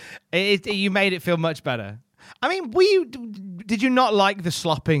 You made it feel much better. I mean, did you not like the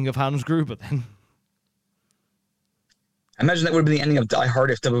slopping of Hans Gruber then? I imagine that would have been the ending of Die Hard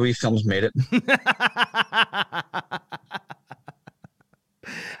if WWE Films made it.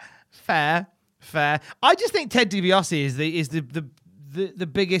 Fair. I just think Ted DiBiase is the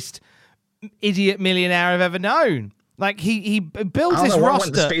biggest idiot millionaire I've ever known. Like he builds this roster. I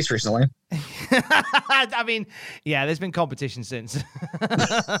went to space recently. I mean, yeah, there's been competition since.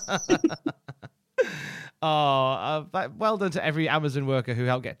 Well done to every Amazon worker who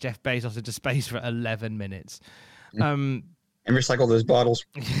helped get Jeff Bezos into space for 11 minutes. And recycle those bottles.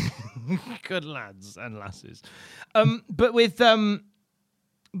 Good lads and lasses. But with Ted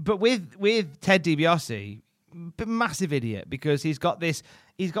DiBiase, massive idiot, because he's got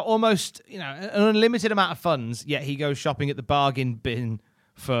almost, an unlimited amount of funds, yet he goes shopping at the bargain bin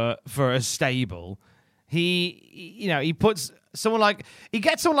for a stable. He gets someone like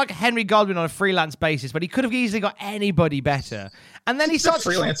Henry Godwinn on a freelance basis, but he could have easily got anybody better. And then he starts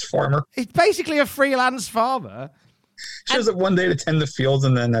a freelance farmer. He's basically a freelance farmer. Shows up one day to tend the fields,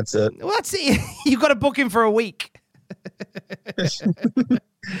 and then that's it. Well, that's it. You've got to book him for a week. We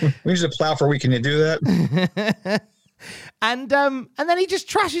need to plow for a week. Can you do that? And then he just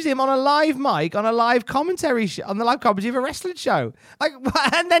trashes him on a live mic, on a live commentary on the live commentary of a wrestling show. Like,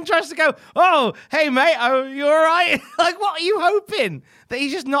 and then tries to go, "Oh, hey mate, you all right?" Like, what are you hoping that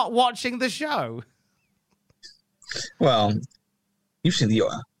he's just not watching the show? Well, you've seen the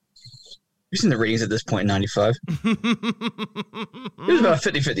ratings at this point in '95. It was about a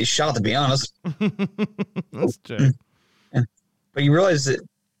 50-50 shot, to be honest. That's true. But you realize that,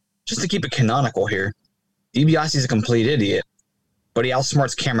 just to keep it canonical here, DiBiase's a complete idiot, but he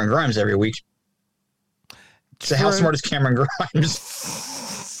outsmarts Cameron Grimes every week. So how smart is Cameron Grimes?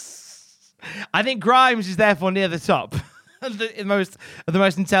 I think Grimes is therefore near the top of the most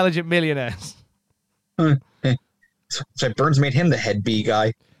intelligent millionaires. So Burns made him the head B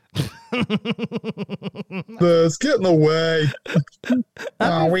guy. Let's get in the way.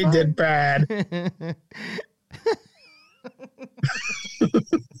 Oh, we did bad.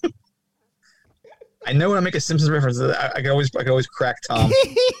 I know when I make a Simpsons reference, I can always crack Tom.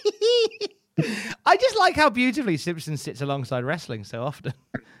 I just like how beautifully Simpsons sits alongside wrestling so often.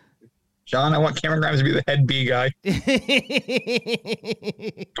 John, I want Cameron Grimes to be the head B guy.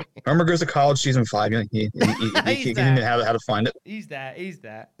 Homer Goes to College season 5. He can know how to find it. He's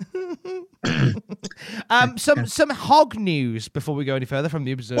there. Some Hog news before we go any further from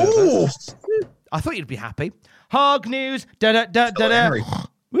the Observer. Ooh. I thought you'd be happy. Hog news.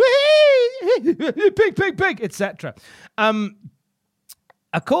 Pig, etc.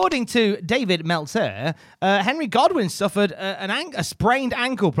 According to David Meltzer, Henry Godwinn suffered a sprained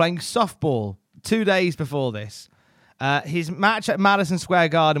ankle playing softball 2 days before this. His match at Madison Square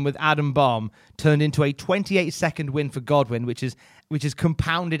Garden with Adam Bomb turned into a 28-second win for Godwinn, which has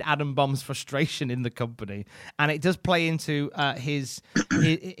compounded Adam Bomb's frustration in the company, and it does play into the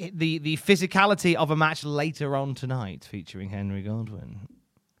physicality of a match later on tonight featuring Henry Godwinn.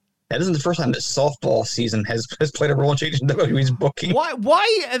 That isn't the first time that softball season has played a role in changing WWE's booking. Why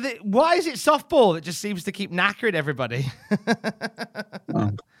is it softball that just seems to keep knackering everybody?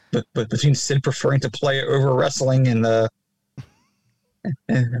 But but between Sid preferring to play over wrestling and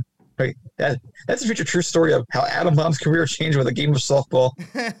right, that's a future true story of how Adam Bomb's career changed with a game of softball.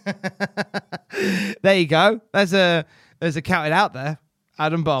 There you go. There's a counted out there.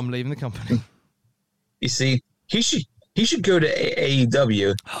 Adam Bomb leaving the company. You see, he should go to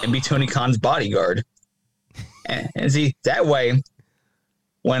AEW and be Tony Khan's bodyguard. And see, that way,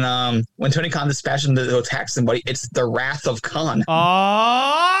 when Tony Khan dispatches him to attack somebody, it's the wrath of Khan.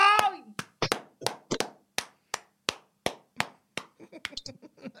 Oh!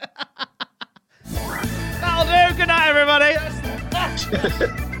 That'll do. Good night, everybody.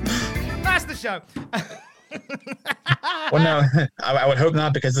 That's the show. Well, no, I would hope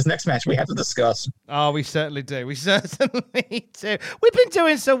not, because this next match we have to discuss. Oh, we certainly do. We certainly do. We've been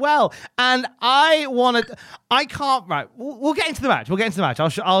doing so well, and I can't. Right, we'll get into the match.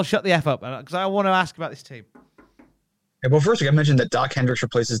 I'll shut the F up because I want to ask about this team. Yeah, well, first, I got to mention that Doc Hendricks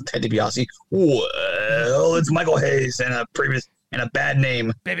replaces Ted DiBiase. Well, it's Michael Hayes and a bad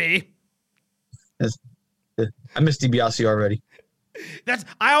name. Baby. I miss DiBiase already.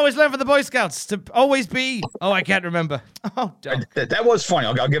 I always learn from the Boy Scouts to always be. Oh, I can't remember. Oh, that was funny.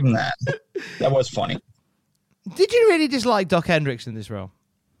 I'll give him that. That was funny. Did you really dislike Doc Hendricks in this role?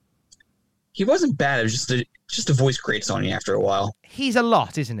 He wasn't bad. It was just the voice grates on you after a while. He's a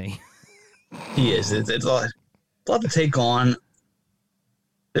lot, isn't he? He is. It's a lot to take on.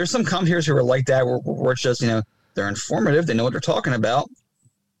 There's some commentators who are like that, where it's just, they're informative. They know what they're talking about.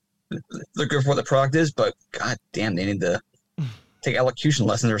 They're good for what the product is, but god damn, they need to take elocution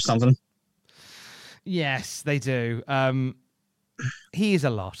lessons or something. Yes, they do. He is a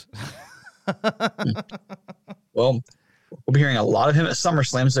lot. Well, we'll be hearing a lot of him at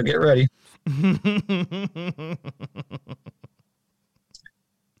SummerSlam, so get ready.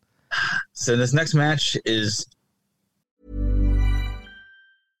 So this next match is...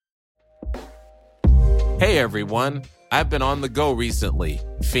 Hey everyone, I've been on the go recently.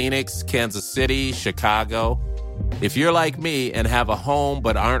 Phoenix, Kansas City, Chicago. If you're like me and have a home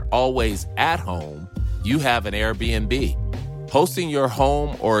but aren't always at home, you have an Airbnb. Hosting your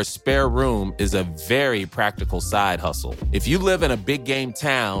home or a spare room is a very practical side hustle. If you live in a big game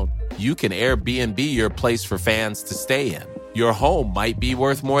town, you can Airbnb your place for fans to stay in. Your home might be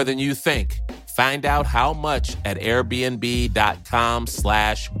worth more than you think. Find out how much at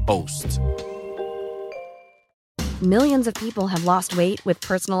airbnb.com/host. Millions of people have lost weight with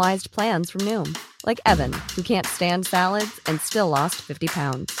personalized plans from Noom. Like Evan, who can't stand salads and still lost 50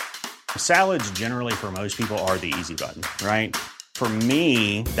 pounds. Salads generally for most people are the easy button, right? For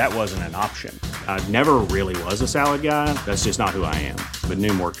me, that wasn't an option. I never really was a salad guy. That's just not who I am. But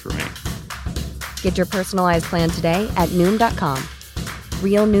Noom worked for me. Get your personalized plan today at Noom.com.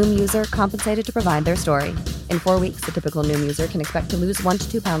 Real Noom user compensated to provide their story. In 4 weeks, the typical Noom user can expect to lose 1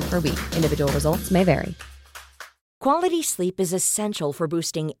 to 2 pounds per week. Individual results may vary. Quality sleep is essential for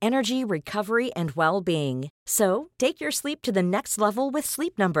boosting energy, recovery, and well-being. So, take your sleep to the next level with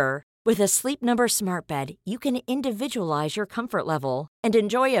Sleep Number. With a Sleep Number smart bed, you can individualize your comfort level and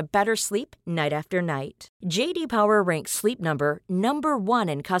enjoy a better sleep night after night. J.D. Power ranks Sleep Number number 1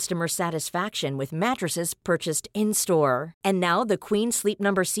 in customer satisfaction with mattresses purchased in-store. And now the Queen Sleep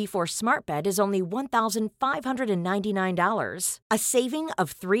Number C4 smart bed is only $1,599, a saving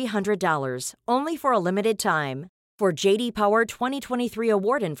of $300, only for a limited time. For J.D. Power 2023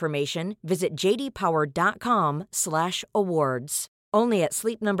 award information, visit jdpower.com/awards. Only at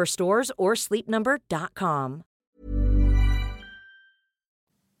Sleep Number stores or sleepnumber.com.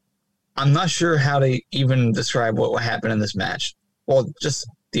 I'm not sure how to even describe what happened in this match. Well, just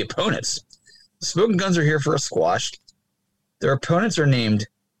the opponents. The Smoking Guns are here for a squash. Their opponents are named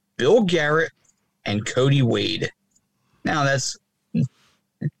Bill Garrett and Cody Wade. Now, that's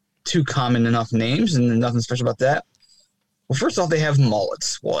two common enough names, and nothing special about that. Well, first off, they have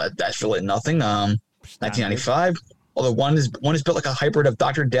mullets. Well, that's really nothing. 1995. Although one is built like a hybrid of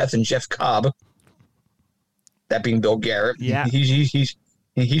Dr. Death and Jeff Cobb. That being Bill Garrett. Yeah. He's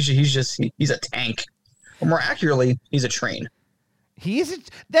a tank. Or more accurately, he's a train.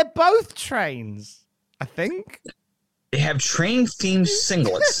 They're both trains, I think. They have train-themed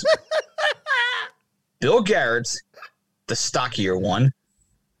singlets. Bill Garrett's, the stockier one,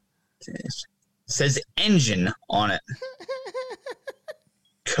 says engine on it.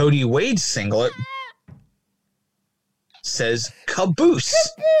 Cody Wade's singlet says caboose.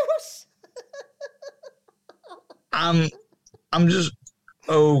 I'm just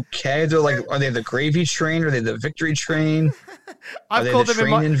okay. They're like, are they the gravy train? Are they the victory train? Are they the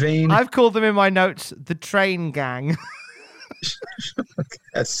train in vain? I've called them in my notes the train gang.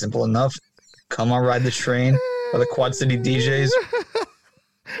 That's simple enough. Come on, ride the train. Or the Quad City DJs.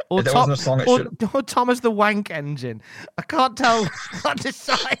 Or, If that wasn't a song, it should. or Thomas the Wank Engine. I can't tell. Can't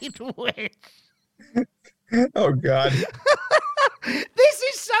decide which. Oh God. This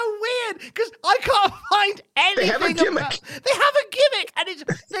is so weird because I can't find anything. They have a gimmick. They have a gimmick, and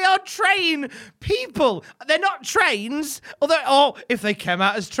they are train people. They're not trains. Although, if they came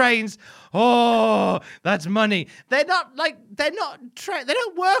out as trains, that's money. They're not They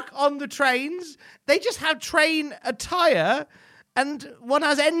don't work on the trains. They just have train attire, and one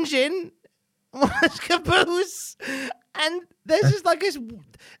has engine, one has caboose. And there's just like this.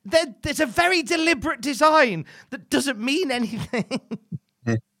 There's a very deliberate design that doesn't mean anything.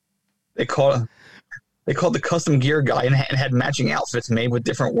 They called the custom gear guy and had matching outfits made with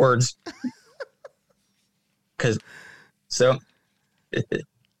different words. We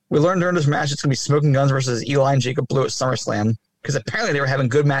learned during this match it's gonna be Smoking Guns versus Eli and Jacob Blue at SummerSlam because apparently they were having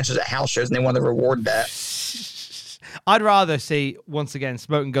good matches at house shows and they wanted to reward that. I'd rather see once again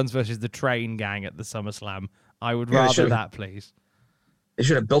Smoking Guns versus the Train Gang at the SummerSlam. I would rather that, please. They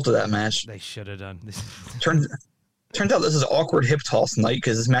should have built to that match. They should have done. Turns out this is awkward hip toss night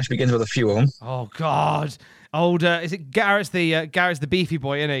because this match begins with a few of them. Oh God! Is it Garrett's the beefy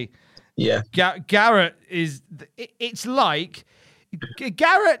boy, isn't he? Yeah. Garrett is. It's like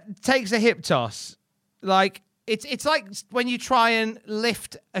Garrett takes a hip toss. Like it's like when you try and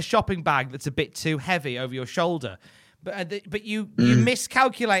lift a shopping bag that's a bit too heavy over your shoulder, but you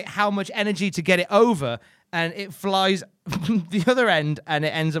miscalculate how much energy to get it over. And it flies the other end, and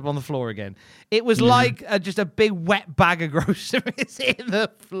it ends up on the floor again. It was like just a big wet bag of groceries in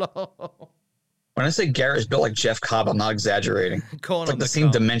the floor. When I say Garrett's built like Jeff Cobb, I'm not exaggerating. It's like the same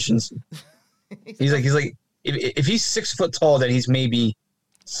dimensions. He's like if he's 6 foot tall, then he's maybe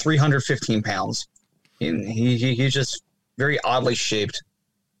 315 pounds. And he's just very oddly shaped.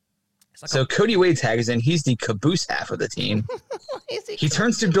 So Cody Wade tags in. He's the caboose half of the team. He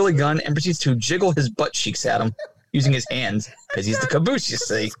turns to Billy Gunn and proceeds to jiggle his butt cheeks at him using his hands because he's the caboose, you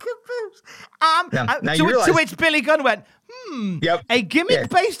see. Caboose. To which Billy Gunn went, Yep. A gimmick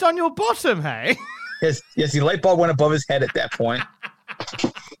based on your bottom, hey? Yes, the light bulb went above his head at that point.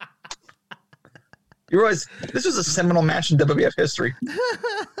 You realize this was a seminal match in WWF history.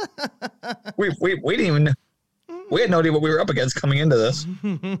 We didn't even... We had no idea what we were up against coming into this.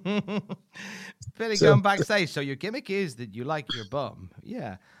 Billy Gunn backstage. So your gimmick is that you like your bum.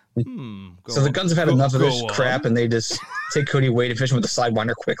 Yeah. So the Guns have had enough of this crap, and they just take Cody Wade and finish him with the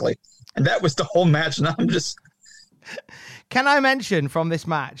Sidewinder quickly. And that was the whole match. And I'm just... Can I mention from this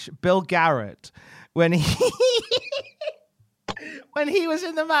match, Bill Garrett, when he... when he was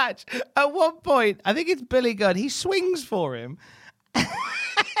in the match, at one point, I think it's Billy Gunn, he swings for him.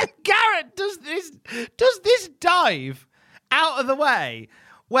 Garrett does this dive out of the way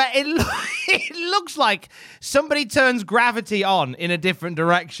where it looks like somebody turns gravity on in a different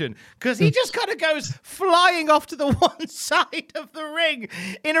direction because he just kind of goes flying off to the one side of the ring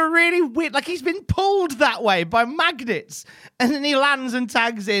in a really weird, like he's been pulled that way by magnets, and then he lands and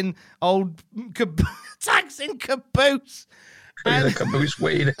tags in Caboose. The Caboose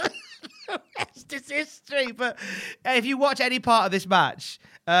Wade. The rest is history. But if you watch any part of this match,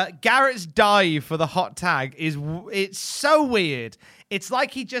 Garrett's dive for the hot tag it's so weird. It's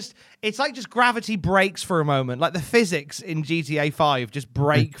like just gravity breaks for a moment, like the physics in GTA 5 just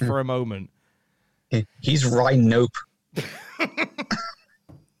break for a moment. He's Ryan Nope.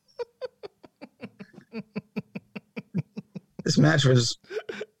 This match there was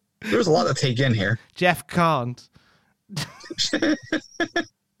a lot to take in here. Jeff can't.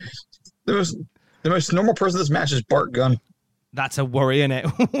 The most normal person in this match is Bart Gunn. That's a worry, isn't it?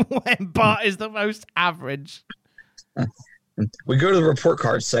 When Bart is the most average. We go to the report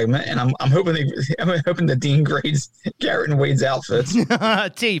card segment, and I'm hoping that Dean grades Garrett and Wade's outfits.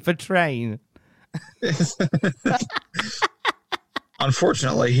 T for train.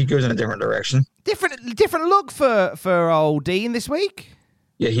 Unfortunately, he goes in a different direction. Different look for old Dean this week.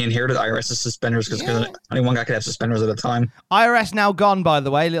 Yeah, he inherited IRS's suspenders because only one guy could have suspenders at a time. IRS now gone, by the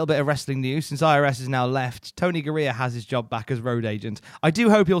way. A little bit of wrestling news. Since IRS is now left, Tony Garea has his job back as road agent. I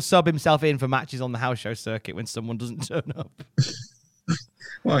do hope he'll sub himself in for matches on the house show circuit when someone doesn't turn up.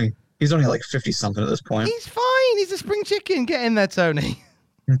 Well, he's only like 50-something at this point. He's fine. He's a spring chicken. Get in there, Tony.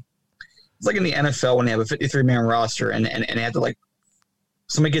 It's like in the NFL when they have a 53-man roster and they have to, like,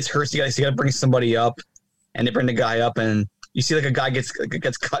 somebody gets hurt, so you got to bring somebody up, and they bring the guy up, and you see like a guy gets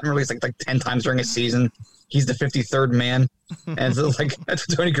cut and released like 10 times during a season. He's the 53rd man, and so like that's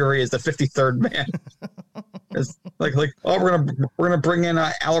what Tony Garea is, the 53rd man. It's like we're gonna bring in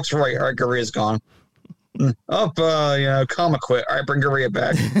Alex Wright. All right, Guerrea's gone. Kama quit. All right, bring Garea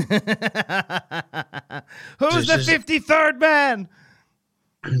back. Who's the 53rd man?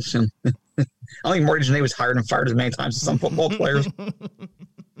 So, I don't think Marty Jannetty was hired and fired as many times as some football players.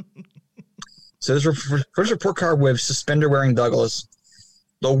 So this first report card with suspender-wearing Douglas.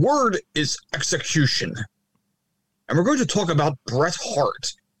 The word is execution. And we're going to talk about Bret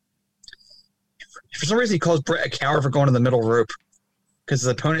Hart. For some reason, he calls Bret a coward for going to the middle rope because his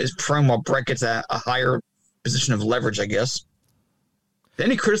opponent is prone while Bret gets a higher position of leverage, I guess. Then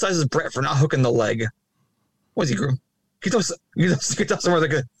he criticizes Bret for not hooking the leg. What is he, Gru? He does somewhere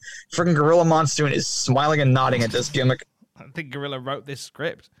like a freaking gorilla monster and is smiling and nodding at this gimmick. I think Gorilla wrote this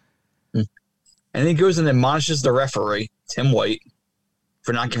script. And then he goes and admonishes the referee, Tim White,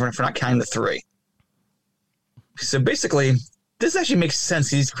 for not counting the 3. So basically, this actually makes sense.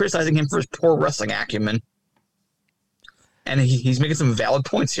 He's criticizing him for his poor wrestling acumen. And he's making some valid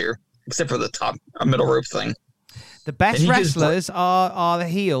points here, except for the top middle rope thing. The best wrestlers are the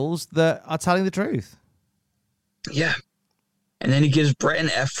heels that are telling the truth. Yeah. And then he gives Bret an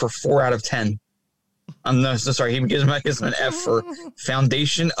F for 4 out of 10. No, sorry. He gives him an F for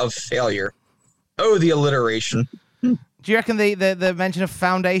foundation of failure. Oh, the alliteration. Do you reckon the mention of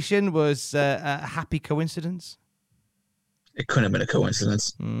foundation was a happy coincidence? It couldn't have been a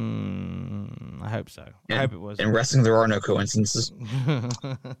coincidence. I hope so. I hope it was. In wrestling, there are no coincidences.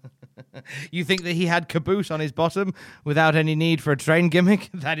 You think that he had caboose on his bottom without any need for a train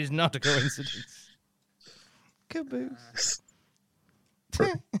gimmick? That is not a coincidence. Caboose.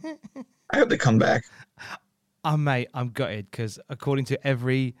 I hope they come back. Mate, I'm gutted because according to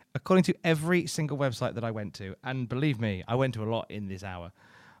every single website that I went to, and believe me, I went to a lot in this hour,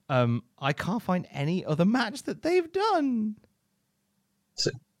 I can't find any other match that they've done.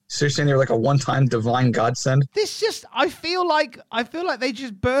 So you're saying they're like a one-time divine godsend? I feel like they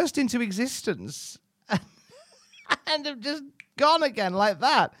just burst into existence and have just gone again like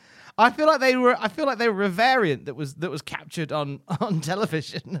that. I feel like they were a variant that was captured on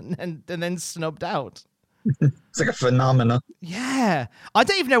television and then snubbed out. It's like a phenomena. Yeah. I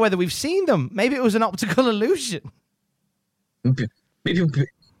don't even know whether we've seen them. Maybe it was an optical illusion. Maybe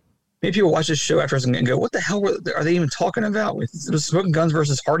you'll watch this show after and go, what the hell are they even talking about? It was Smoking Guns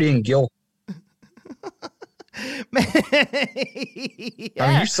versus Hardy and Gill. Yeah. I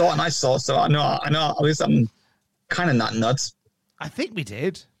mean, you saw it and I saw it, so I know at least I'm kind of not nuts. I think we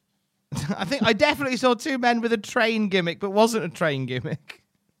did. I definitely saw 2 men with a train gimmick, but wasn't a train gimmick.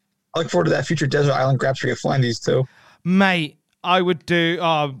 I look forward to that future Desert Island Graps where you find these 2. Mate, I would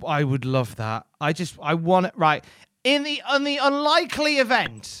love that. I want it right. On the unlikely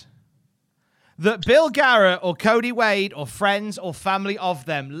event that Bill Garrett or Cody Wade or friends or family of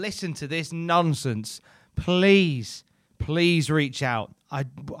them listen to this nonsense, please reach out. I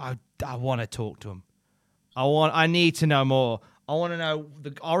want to talk to them. I need to know more. I want to know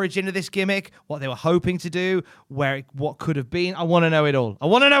the origin of this gimmick, what they were hoping to do, what could have been. I want to know it all.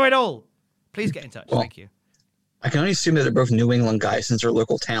 Please get in touch. Thank you. I can only assume that they're both New England guys since they're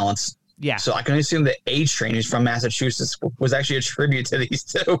local talents. Yeah. So I can only assume that A-Train, who's from Massachusetts, was actually a tribute to these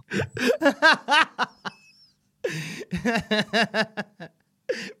 2.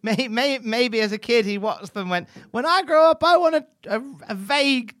 Maybe as a kid he watched them and went, when I grow up, I want a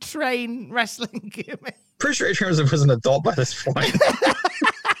vague train wrestling gimmick. Pretty sure A-Train was an adult by this point.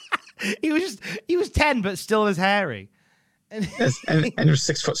 He was 10, but still as hairy. And he was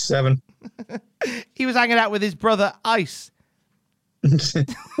 6'7". He was hanging out with his brother Ice.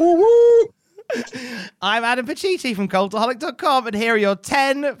 I'm Adam Pacitti from Cultaholic.com, and here are your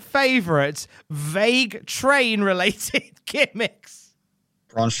 10 favorite vague train-related gimmicks.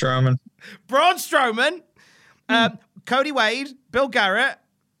 Braun Strowman, Cody Wade, Bill Garrett,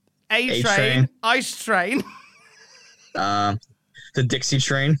 A-Train, Ice Train. The Dixie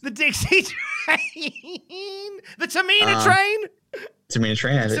Train. The Tamina Train. Tamina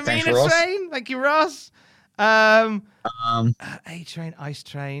Train. Tamina Train. Thank you, Ross. A-Train, Ice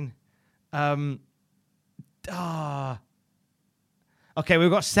Train. Okay, we've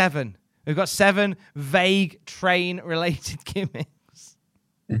got 7. We've got 7 vague train-related gimmicks.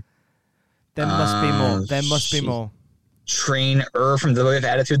 There must be more. Trainer from the Wave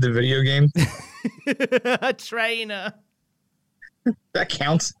Attitude, the video game. A trainer. That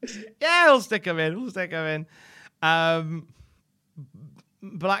counts. Yeah, we'll stick them in.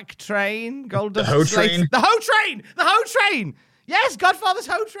 Black Train, Golden. The Ho Train. The Ho Train. Yes, Godfather's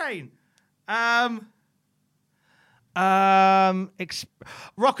Ho Train.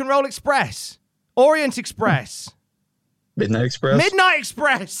 Rock and Roll Express, Orient Express, Midnight Express.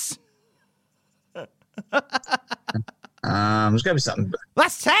 There's gotta be something.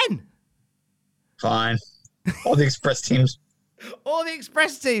 That's 10. Fine. All the Express teams.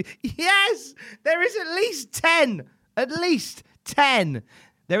 Yes, there is at least 10.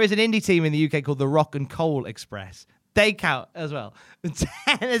 There is an indie team in the UK called the Rock and Coal Express. They count as well.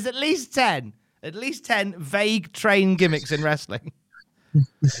 There's at least 10 vague train gimmicks in wrestling.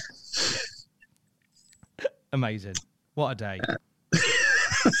 Amazing. What a day.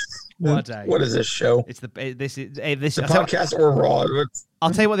 What a day. What is this show? It's the podcast or Raw?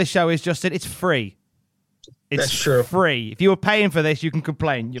 I'll tell you what this show is, Justin. It's free. It's That's true. Free. If you were paying for this, you can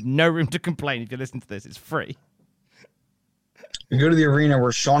complain. You have no room to complain if you listen to this. It's free. You go to the arena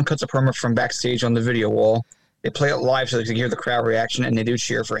where Sean cuts a promo from backstage on the video wall. They play it live so they can hear the crowd reaction, and they do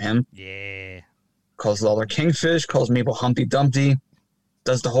cheer for him. Yeah. Calls Lawler Kingfish, calls Mabel Humpty Dumpty,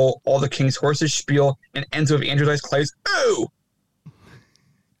 does the whole all the King's horses spiel, and ends with Andrew Dice Clay's "Oh,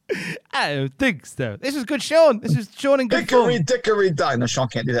 I don't think so." This is good, Sean. This is Sean in good dickory, form. dickory, die." No, Sean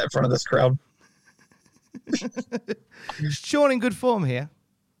can't do that in front of this crowd. Sean in good form here.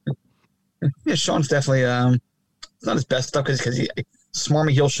 Yeah, Sean's definitely it's not his best stuff because he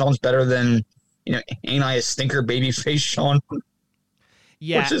smarmy heel Sean's better than ain't I a stinker baby face Sean?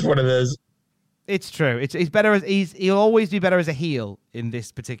 Yeah, which is what it is. It's true. He's better as he'll always be better as a heel in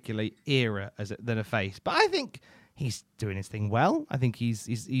this particular era than a face. But I think he's doing his thing well. I think he's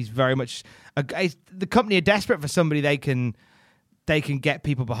very much the company are desperate for somebody they can get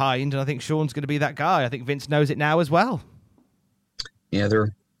people behind, and I think Sean's going to be that guy. I think Vince knows it now as well. Yeah,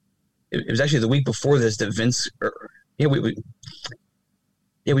 it was actually the week before this that Vince. Week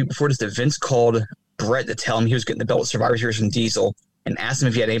before this that Vince called Brett to tell him he was getting the belt with Survivor Series from Diesel, and asked him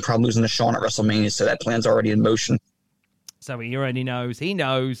if he had any problem losing to Sean at WrestleMania. So that plan's already in motion. So he already knows. He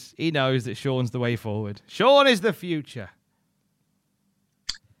knows that Sean's the way forward. Sean is the future.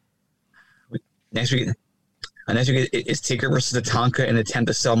 Next week is Taker versus Tatanka in an attempt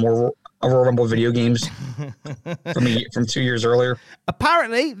to sell more Royal Rumble video games from 2 years earlier.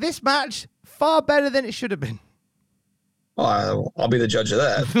 Apparently, this match far better than it should have been. Well, I'll be the judge of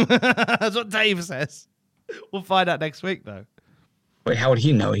that. That's what Dave says. We'll find out next week, though. Wait, how would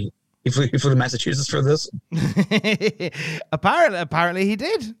he know? He flew to Massachusetts for this? Apparently he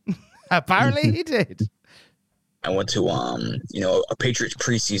did. Apparently he did. I went to a Patriots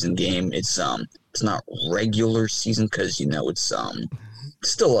preseason game. It's not regular season because it's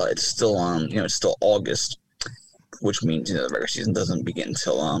still August, which means the regular season doesn't begin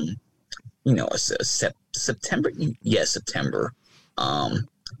until September. Yeah, September.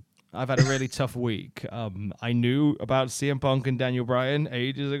 I've had a really tough week. I knew about CM Punk and Daniel Bryan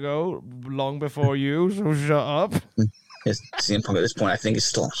ages ago, long before you, so shut up. Yes, CM Punk at this point, I think, is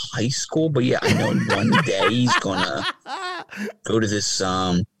still in high school, but yeah, I know one day he's gonna go to this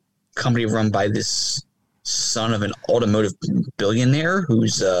company run by this son of an automotive billionaire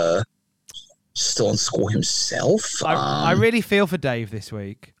who's still in school himself. I really feel for Dave this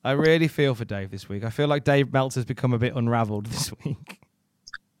week. I feel like Dave Meltzer's become a bit unraveled this week.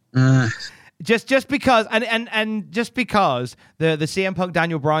 Just because and just because the CM Punk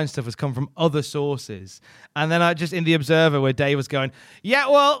Daniel Bryan stuff has come from other sources, and then I just in the Observer where Dave was going, yeah,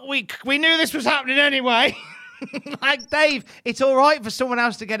 well we knew this was happening anyway. Like, Dave, it's all right for someone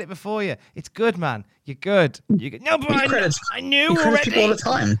else to get it before you. It's good, man. You're good. No, but I knew he already. People all the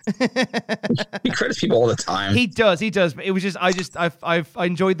time. He credits people all the time. He does. But it was just I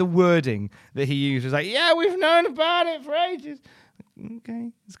enjoyed the wording that he used. It was like, yeah, we've known about it for ages. Okay,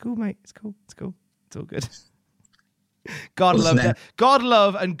 it's cool, mate. It's cool. It's all good. God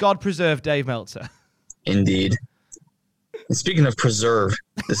love and God preserve Dave Meltzer. Indeed. And speaking of preserve,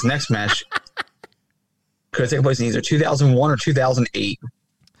 this next match could have taken place in either 2001 or 2008,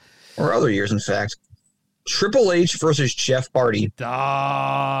 or other years, in fact. Triple H versus Jeff Hardy in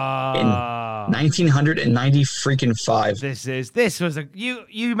 1990 freaking 5. This was you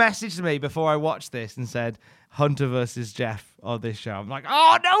messaged me before I watched this and said Hunter versus Jeff on this show. I'm like,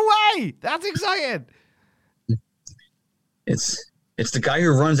 oh no way, that's exciting. It's the guy who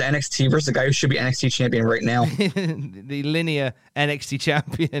runs NXT versus the guy who should be NXT champion right now. The linear NXT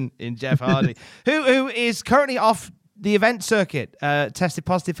champion in Jeff Hardy, who is currently off the event circuit, tested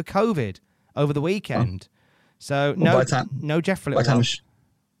positive for COVID over the weekend. So no Jeff for a little while.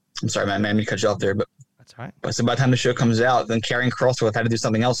 I'm sorry, man. I cut you off there, but that's all right. But so by the time the show comes out, then Karrion Kross will have had to do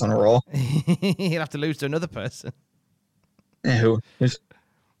something else on Raw. He'll have to lose to another person. Yeah,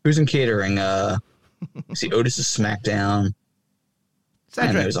 who's in catering? See, Otis is SmackDown.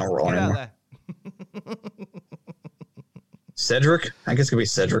 Cedric, who's on Raw anymore. Cedric? I guess it could be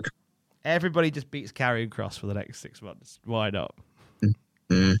Cedric. Everybody just beats Karrion Kross for the next 6 months. Why not?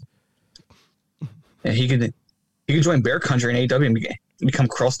 Mm-hmm. Yeah, he could join Bear Country in AEW and become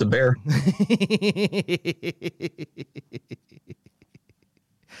Cross the Bear.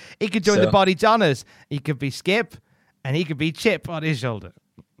 He could join the Body Donners. He could be Skip, and he could be Chip on his shoulder.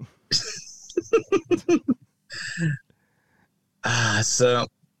 So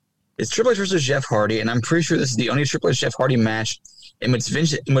it's Triple H versus Jeff Hardy, and I'm pretty sure this is the only Triple H Jeff Hardy match in which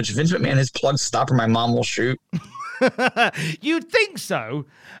Vince McMahon has plugged "Stop or My Mom Will Shoot." You'd think so.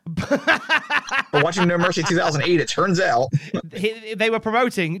 But watching No Mercy 2008, it turns out They were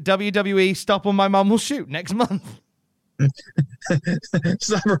promoting WWE Stop or My Mom Will Shoot next month.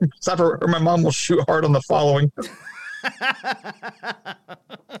 Stop or My Mom Will Shoot hard on the following.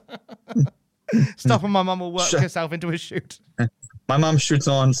 Stop or My Mom Will work herself into a shoot. My mom shoots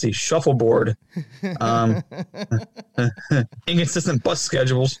on, shuffleboard, inconsistent bus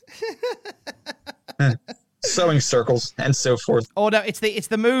schedules, sewing circles, and so forth. Oh no, it's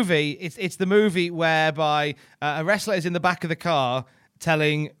the movie. It's the movie whereby a wrestler is in the back of the car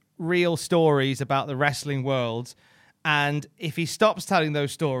telling real stories about the wrestling world, and if he stops telling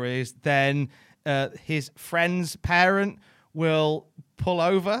those stories, then his friend's parent will pull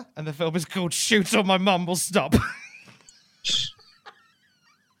over, and the film is called "Shoot or My Mum Will Stop."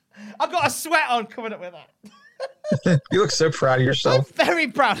 I've got a sweat on coming up with that. You look so proud of yourself. I'm very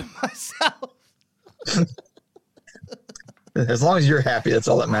proud of myself. As long as you're happy, that's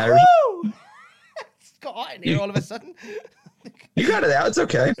all that matters. Woo! It's got hot in here all of a sudden. You got it out. It's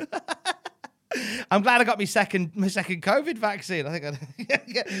okay. I'm glad I got my second COVID vaccine. I think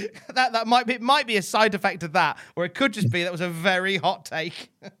that might be a side effect of that, or it could just be that was a very hot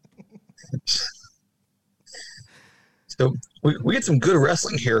take. So we get some good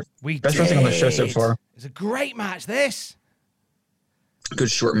wrestling here. Best wrestling on the show so far. It's a great match, this. Good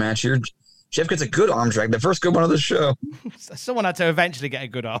short match here. Jeff gets a good arm drag. The first good one of the show. Someone had to eventually get a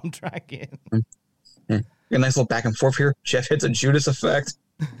good arm drag in. Yeah. A nice little back and forth here. Jeff hits a Judas effect.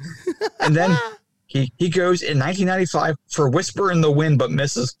 And then he goes in 1995 for Whisper in the Wind, but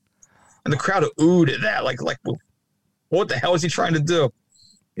misses. And the crowd oohed at that. Like, what the hell is he trying to do?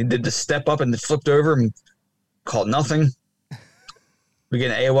 He did the step up and flipped over and called nothing. We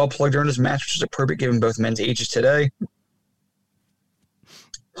get an AOL plug during this match, which is appropriate given both men's ages today.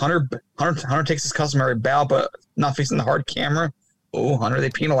 Hunter takes his customary bow, but not facing the hard camera. Oh, Hunter, they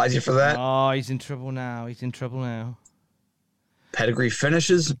penalize you for that. Oh, he's in trouble now. Pedigree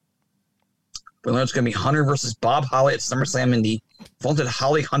finishes. We learn it's going to be Hunter versus Bob Holly at SummerSlam in the vaunted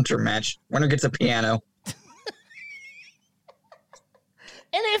Holly Hunter match. Winner gets a piano.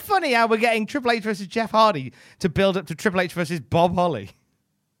 Isn't it funny how we're getting Triple H versus Jeff Hardy to build up to Triple H versus Bob Holly?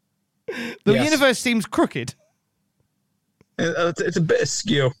 The universe seems crooked. It's a bit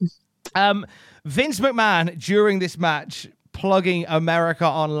askew. Vince McMahon, during this match, plugging America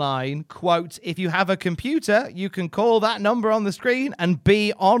Online, quote, "If you have a computer, you can call that number on the screen and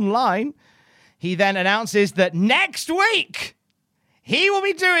be online." He then announces that next week, he will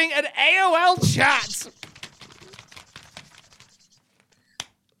be doing an AOL chat,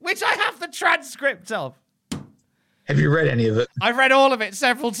 which I have the transcript of. Have you read any of it? I've read all of it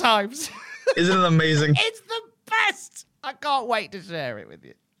several times. Isn't it amazing? It's the best. I can't wait to share it with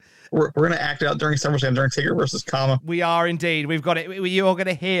you. We're going to act out during SummerSlam during Taker versus Kama. We are indeed. We've got it. You are going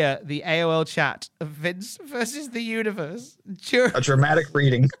to hear the AOL chat of Vince versus the universe. A dramatic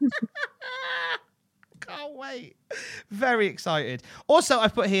reading. Can't wait. Very excited. Also,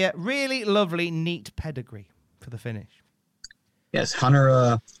 I've put here really lovely, neat pedigree for the finish. Yes,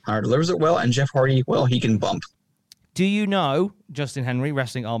 Hunter delivers it well, and Jeff Hardy, well, he can bump. Do you know, Justin Henry,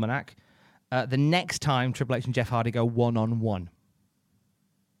 Wrestling Almanac, the next time Triple H and Jeff Hardy go one-on-one?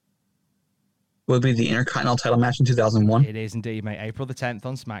 Will it be the Intercontinental title match in 2001? It is indeed, mate. April the 10th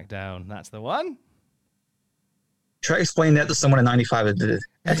on SmackDown. That's the one. Try to explain that to someone in 95.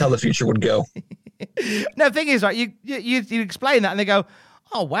 That's how the future would go. No, the thing is, right, you explain that and they go,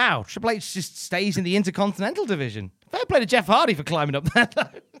 oh, wow, Triple H just stays in the Intercontinental division. Fair play to Jeff Hardy for climbing up there, though.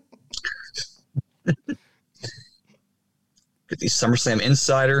 Get the SummerSlam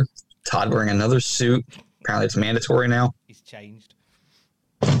Insider. Todd wearing another suit. Apparently it's mandatory now. He's changed.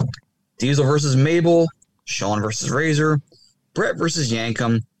 Diesel versus Mabel. Shawn versus Razor. Brett versus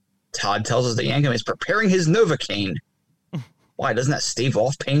Yankum. Todd tells us that Yankum is preparing his Novocaine. Why, doesn't that stave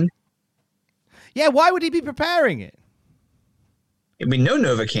off pain? Yeah, why would he be preparing it? It'd be no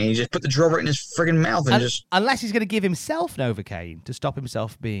Novocaine. He just put the drill right in his friggin' mouth and just... Unless he's going to give himself Novocaine to stop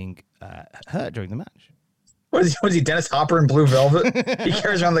himself being hurt during the match. What is he, Dennis Hopper in Blue Velvet? He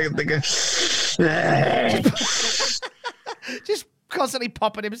carries around the just constantly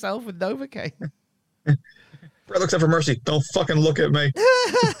popping himself with Novocaine. Brett looks up for Mercy. Don't fucking look at me.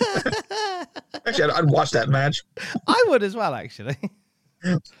 Actually, I'd watch that match. I would as well, actually.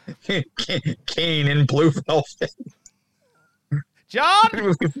 Kane in Blue Velvet. John!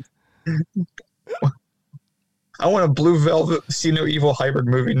 I want a Blue Velvet See No Evil hybrid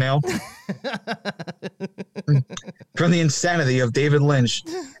movie now. From the insanity of David Lynch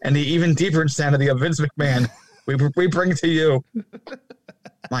and the even deeper insanity of Vince McMahon, we bring to you.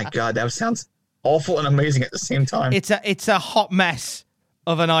 My God, that sounds awful and amazing at the same time. It's a hot mess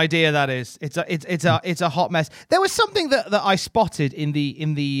of an idea. That is, it's a hot mess. There was something that I spotted in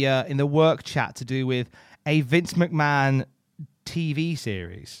the work chat to do with a Vince McMahon TV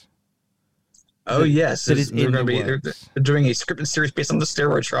series. Oh yes, that is in the they're doing a scripted series based on the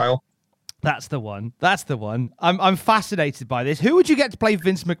steroid trial. That's the one. I'm fascinated by this. Who would you get to play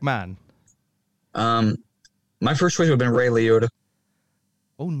Vince McMahon? My first choice would have been Ray Liotta.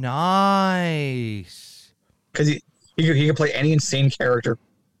 Oh, nice. Because he can play any insane character.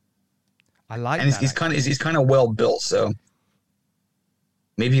 I like and that. He's kind of well built, so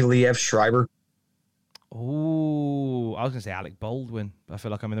maybe Liev Schreiber. Oh, I was gonna say Alec Baldwin. I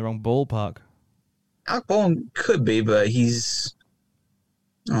feel like I'm in the wrong ballpark. Alec Baldwin could be, but he's.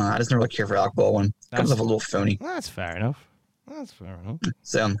 I just never really care for Alec Baldwin. Comes off a little phony. That's fair enough.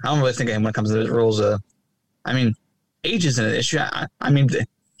 So I don't really think of him when it comes to those roles. I mean, age isn't an issue. I mean,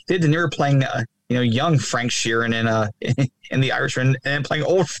 De Niro playing young Frank Sheeran in The Irishman and playing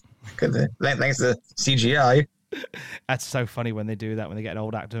old thanks to CGI. That's so funny when they do that, when they get an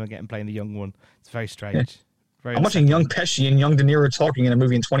old actor and get him playing the young one. It's very strange. Yeah. I'm watching young Pesci and young De Niro talking in a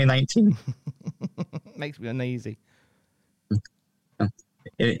movie in 2019. Makes me uneasy.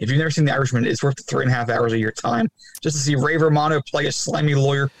 If you've never seen The Irishman, it's worth 3.5 hours of your time just to see Ray Romano play a slimy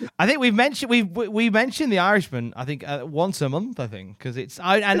lawyer. I think we mentioned The Irishman. I think once a month. I think because it's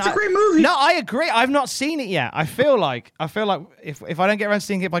a great movie. No, I agree. I've not seen it yet. I feel like if I don't get around to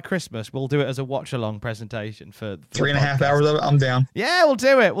seeing it by Christmas, we'll do it as a watch along presentation for 3.5 hours of it. I'm down. Yeah, we'll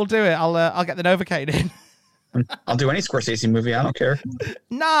do it. I'll get the Novocaine in. I'll do any Scorsese movie. I don't care.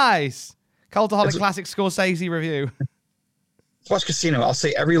 Nice. Cultaholic Classic Scorsese review. Watch Casino. I'll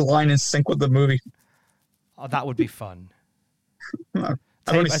say every line in sync with the movie. Oh, that would be fun. I've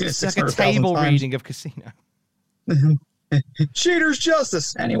only seen it 600,000 like a table times. reading of Casino. Cheaters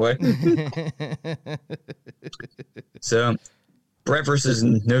justice. Anyway. So, Brett versus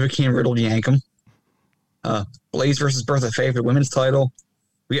Novocaine Riddle Yankum. Blaze versus Bertha Faye for the women's title.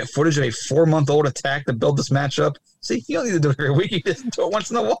 We get footage of a 4-month-old attack to build this matchup. See, you don't need to do it every week. You just do it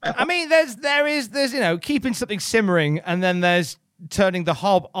once in a while. I mean, there's keeping something simmering, and then there's turning the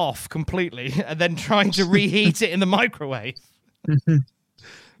hob off completely, and then trying to reheat it in the microwave.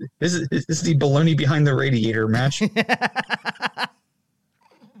 This is the baloney behind the radiator match. It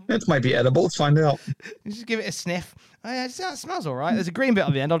might be edible. Let's find out. Just give it a sniff. Oh, yeah, it smells all right. There's a green bit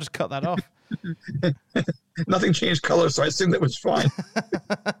on the end. I'll just cut that off. Nothing changed color, so I assumed it was fine.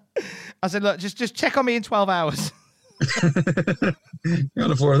 I said, look, just check on me in 12 hours. You're on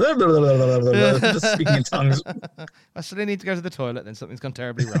the floor. Just speaking in tongues. I suddenly need to go to the toilet, then something's gone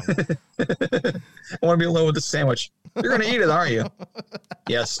terribly wrong. I want to be alone with the sandwich. You're going to eat it, aren't you?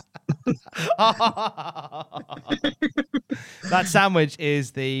 Yes. That sandwich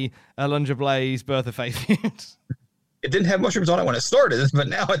is the Alundra Blaze Bertha Faye feud. It didn't have mushrooms on it when it started, but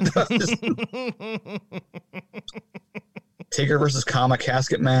now it does. Taker versus Kama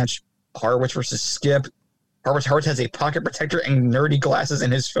casket match. Harwich versus Skip. Harwich has a pocket protector and nerdy glasses in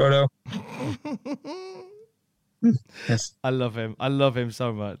his photo. Yes. I love him. I love him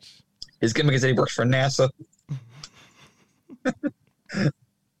so much. His gimmick is that he works for NASA.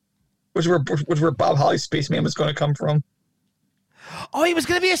 which where Bob Holly's Spaceman was going to come from. Oh, he was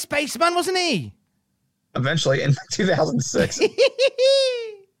going to be a spaceman, wasn't he? Eventually, in 2006. It's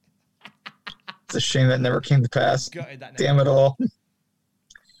a shame that never came to pass. Damn it all.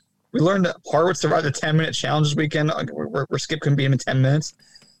 We learned that Harwood survived the 10-minute challenge this weekend where Skip can beat him in 10 minutes.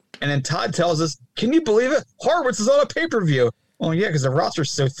 And then Todd tells us, can you believe it? Harwood's is on a pay-per-view. Well, yeah, because the roster's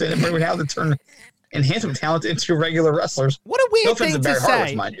so thin, we would have to turn enhancement talent into regular wrestlers. What a weird thing to say.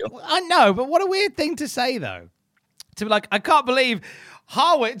 Harwood, mind you. I know, but what a weird thing to say, though. To be like, I can't believe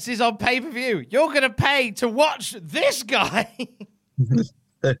Harwitz is on pay-per-view. You're going to pay to watch this guy.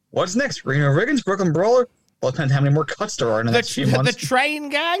 What's next? Reno Riggins, Brooklyn Brawler? Well, it depends how many more cuts there are in the next few months. The Train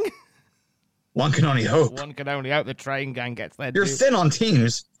Gang? One can only hope. One can only hope the Train Gang gets there. You're thin on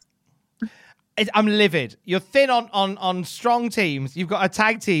teams. I'm livid. You're thin on strong teams. You've got a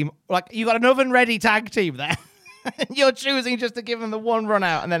tag team. You've got an oven-ready tag team there. You're choosing just to give them the one run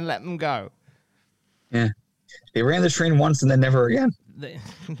out and then let them go. Yeah. They ran the train once and then never again.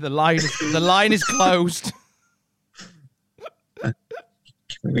 The line is closed.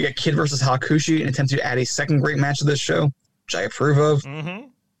 We got Kid versus Hakushi, an attempt to add a second great match to this show, which I approve of.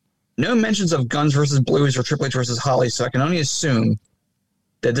 No mentions of Guns versus Blues or Triple H versus Holly, so I can only assume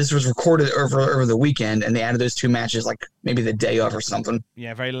that this was recorded over the weekend, and they added those 2 matches like maybe the day of or something.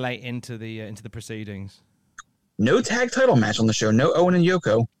 Yeah, very late into the proceedings. No tag title match on the show. No Owen and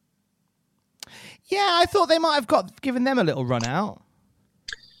Yoko. Yeah, I thought they might have given them a little run out.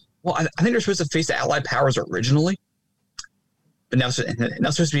 Well, I think they're supposed to face the Allied Powers originally, but now it's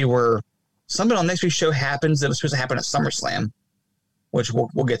supposed to be where something on next week's show happens that was supposed to happen at SummerSlam, which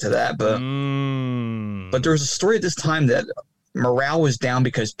we'll get to that. But there was a story at this time that morale was down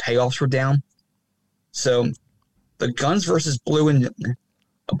because payoffs were down. So the Guns versus Blue and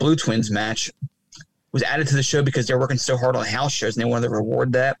Blue Twins match was added to the show because they're working so hard on house shows and they wanted to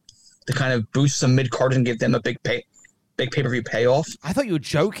reward that to kind of boost some mid-card and give them a big pay-per-view payoff. I thought you were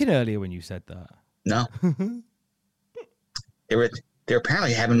joking earlier when you said that. No. They're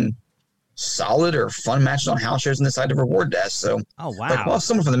apparently having solid or fun matches on house shows and decided to reward that. So, oh, wow. Like, well,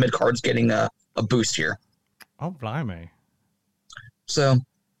 someone from the mid-card's getting a boost here. Oh, blimey. So,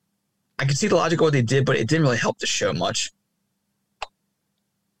 I can see the logic of what they did, but it didn't really help the show much.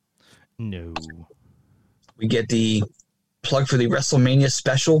 No. We get the plug for the WrestleMania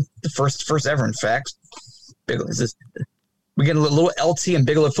special, the first ever, in fact. We get a little LT and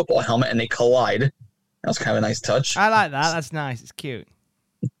Bigelow football helmet, and they collide. That was kind of a nice touch. I like that. That's nice. It's cute.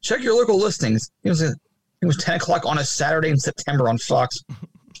 Check your local listings. It was 10 o'clock on a Saturday in September on Fox.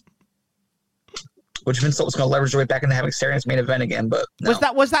 Which Vince thought was going to leverage the way back into having Saturday main event again, but no.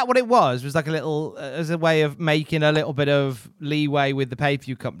 Was that what it was? Was like a little as a way of making a little bit of leeway with the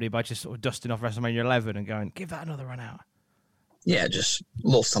pay-per-view company by just sort of dusting off WrestleMania 11 and going, give that another run out. Yeah, just a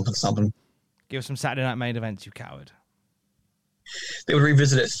little something. Give us some Saturday night main events, you coward. They would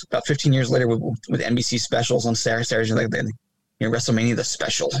revisit it about 15 years later with NBC specials on Saturdays, like WrestleMania the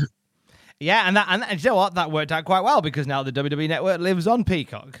special. Yeah, and you know what? That worked out quite well because now the WWE Network lives on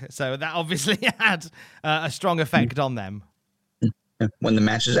Peacock. So that obviously had a strong effect on them. When the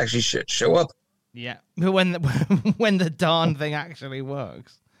matches actually show up. Yeah, when the darn thing actually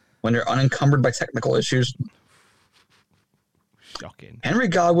works. When they're unencumbered by technical issues. Shocking. Henry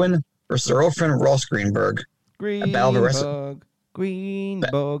Godwinn versus our old friend Ross Greenberg. Greenbug.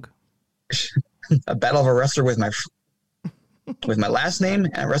 A battle of a wrestler with my last name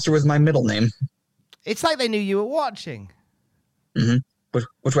and a wrestler with my middle name. It's like they knew you were watching. Mm-hmm.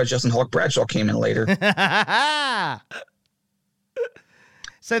 Which why Justin Hawk Bradshaw came in later.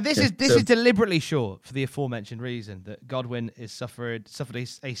 So this is deliberately short for the aforementioned reason that Godwinn is suffered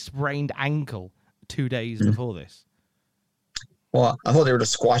a sprained ankle 2 days before this. Well, I thought they were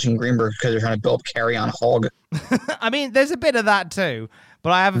just squashing Greenberg because they're trying to build Carry-On Hog. I mean, there's a bit of that too,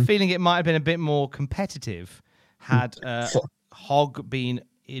 but I have a feeling it might have been a bit more competitive had Hog been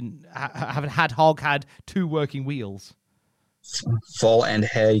in. Had Hog had 2 working wheels. Fall and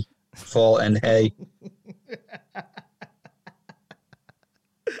hay.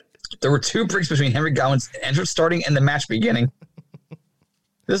 There were 2 breaks between Henry Godwinn's entrance starting and the match beginning.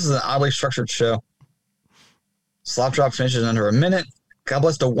 This is an oddly structured show. Slop drop finishes in under a minute. God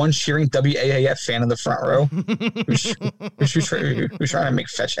bless the one cheering WAAF fan in the front row who's trying to make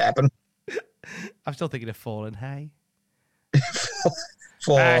fetch happen. I'm still thinking of Fall and Hay.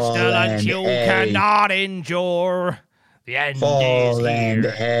 Faster than you cannot endure. The end Fall is and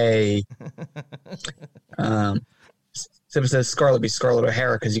here. hay. Simba says Scarlett be Scarlett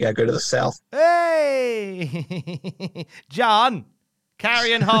O'Hara because you got to go to the South. Hey! John,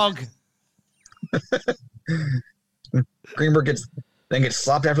 Carry-On Hog. Greenberg gets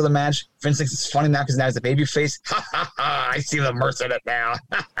slopped after the match. Vince thinks it's funny now because now he's a baby face. Ha ha ha! I see the mirth in it now.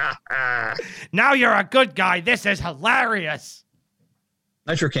 Ha ha ha! Now you're a good guy. This is hilarious.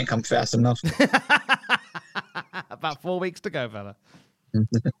 Nitro can't come fast enough. About 4 weeks to go, fella. Vince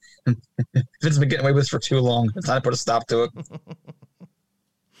has been getting away with this for too long. It's time to put a stop to it.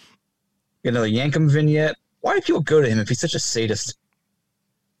 Get another Yankum vignette. Why do people go to him if he's such a sadist?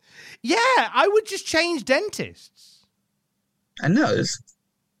 Yeah, I would just change dentists. I know.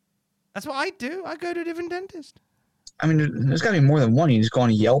 That's what I do. I go to a different dentist. I mean, there's got to be more than one. You just go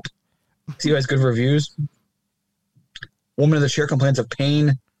on Yelp, see who has good reviews. Woman in the chair complains of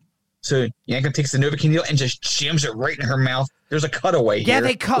pain. So Yankum takes the Novocaine needle and just jams it right in her mouth. There's a cutaway here. Yeah,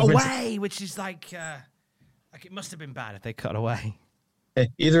 they cut away, which is like it must have been bad if they cut away.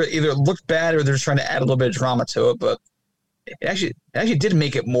 Either it looked bad or they're just trying to add a little bit of drama to it, but it actually did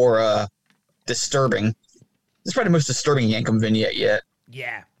make it more disturbing. This is probably the most disturbing Yankum vignette yet.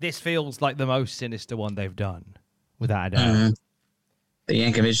 Yeah, this feels like the most sinister one they've done, without a doubt. Mm-hmm. The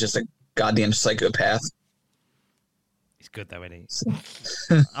Yankum is just a goddamn psychopath. He's good though, isn't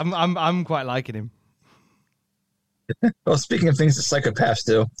he? I'm quite liking him. Well, speaking of things that psychopaths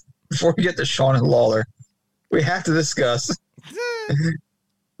do, before we get to Sean and Lawler, we have to discuss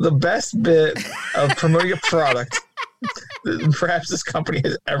the best bit of promoting a product that perhaps this company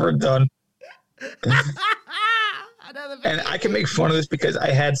has ever done. And I can make fun of this because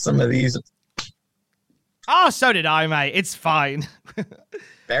I had some of these. Oh, so did I, mate. It's fine.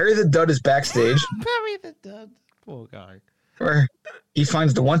 Barry the Dud is backstage. Barry the Dud. Poor guy. Where he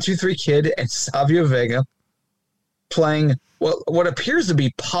finds the 1-2-3 Kid and Savio Vega playing what appears to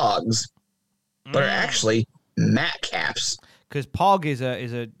be Pogs, but are actually Matt Caps. Because Pog is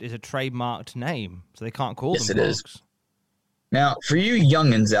a trademarked name, so they can't call them Pogs. Yes, it is. Now, for you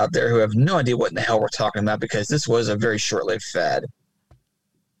youngins out there who have no idea what in the hell we're talking about, because this was a very short-lived fad,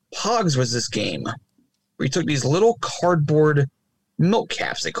 Pogs was this game where you took these little cardboard milk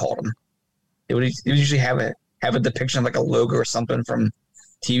caps, they called them. It would usually have a depiction of like a logo or something from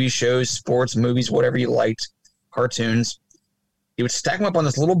TV shows, sports, movies, whatever you liked, cartoons. You would stack them up on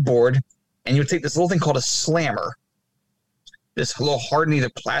this little board, and you would take this little thing called a slammer, this little hardened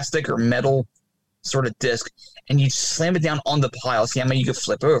either plastic or metal sort of disc, and you slam it down on the pile, see how many you could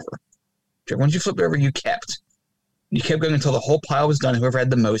flip over. Once you flipped over, you kept. You kept going until the whole pile was done. Whoever had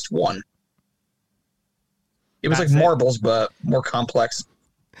the most won. It was like marbles, but more complex.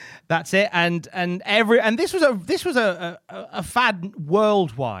 That's it, and this was a fad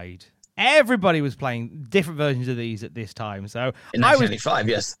worldwide. Everybody was playing different versions of these at this time. So in 1995,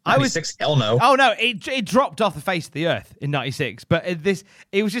 yes. 96, hell no. Oh no, it dropped off the face of the earth in 96. But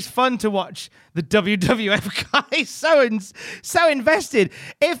it was just fun to watch the WWF guys so invested.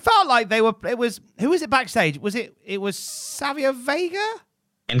 It felt like they were. It was who was it backstage? It was Savio Vega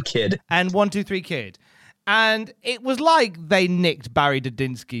and Kid and 1-2-3 Kid, and it was like they nicked Barry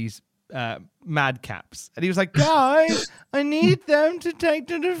Dudinsky's madcaps, and he was like, guys, I need them to take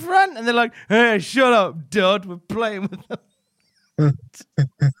to the front, and they're like, hey, shut up, Dud, we're playing with them.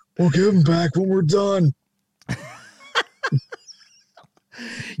 We'll give them back when we're done.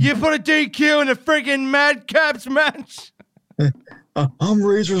 You put a DQ in a friggin' madcaps match. I'm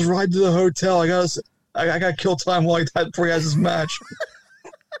Razor's ride to the hotel. I gotta kill time while before he has his match.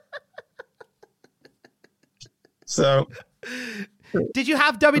 So did you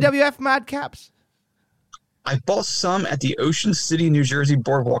have WWF madcaps? I bought some at the Ocean City, New Jersey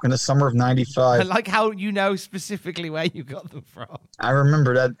boardwalk in the summer of 95. I like how you know specifically where you got them from. I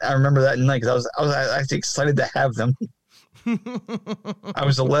remember that night because I was actually excited to have them. I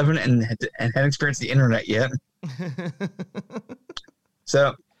was 11 and hadn't experienced the internet yet.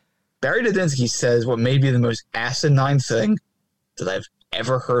 So Barry Dudinsky says what may be the most asinine thing that I've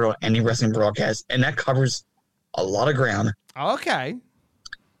ever heard on any wrestling broadcast, and that covers a lot of ground. Okay.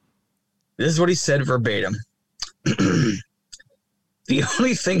 This is what he said verbatim. The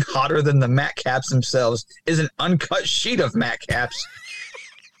only thing hotter than the Matt Caps themselves is an uncut sheet of Matt Caps.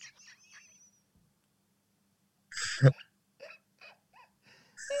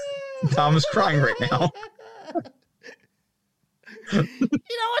 Tom is crying right now. You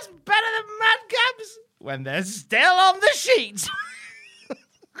know what's better than madcaps? When they're still on the sheet.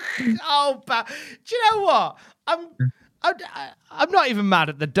 Oh, do you know what? I'm not even mad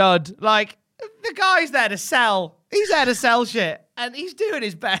at the Dud. Like, the guy's there to sell. He's there to sell shit, and he's doing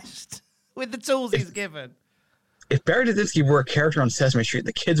his best with the tools he's given. If Barry Dudinsky were a character on Sesame Street,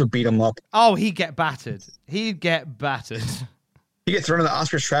 the kids would beat him up. Oh, he'd get battered. He'd get battered. He'd get thrown in the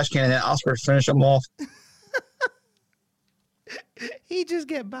Oscar's trash can, and then Oscar would finish him off. He'd just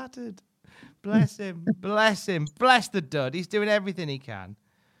get battered. Bless him. Bless him. Bless the Dud. He's doing everything he can.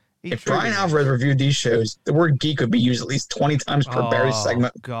 If Brian Alvarez reviewed these shows, the word geek would be used at least 20 times per Barry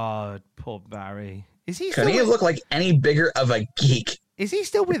segment. God, poor Barry. Is he? Couldn't he look like any bigger of a geek? Is he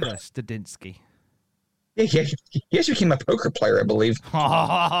still with us, Dudinsky? Yeah, he actually became a poker player, I believe.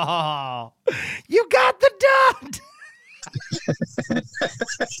 Oh, you got the Dud.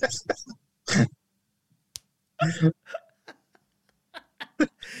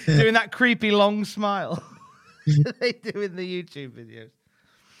 Doing that creepy long smile they do in the YouTube videos.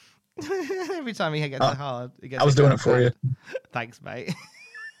 Every time he gets hard, he gets I was doing it for you. Thanks, mate.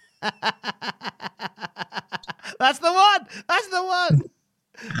 That's the one. That's the one.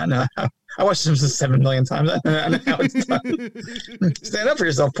 I know. I watched Simpsons 7 million times. I know how it's done. Stand up for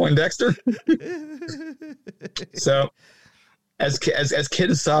yourself, Poindexter. So, as Kid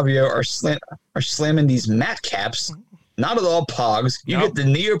and Savio are slamming these mat caps, not at all Pogs. You get the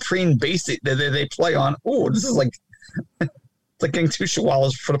neoprene base that they play on. Oh, this is like it's like getting 2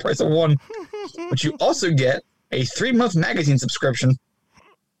 chihuahuas for the price of 1. But you also get a 3-month magazine subscription.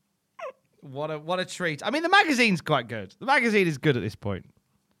 What a treat. I mean, the magazine's quite good. The magazine is good at this point.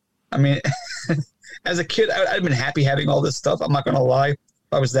 I mean, as a kid, I'd have been happy having all this stuff. I'm not going to lie. If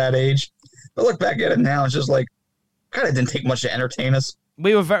I was that age. But look back at it now, it's just like, God, it didn't take much to entertain us.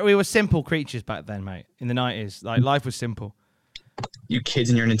 We were simple creatures back then, mate. In the 90s, like life was simple. You kids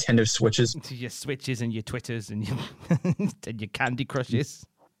and your Nintendo Switches. Your Switches and your Twitters and your and your Candy Crushes.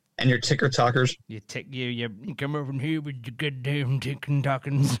 And your ticker talkers. You come over here with your goddamn ticking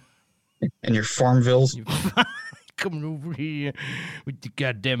tockins. And your Farmvilles. Coming over here with the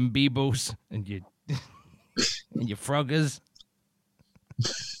goddamn Beebos and your Froggers.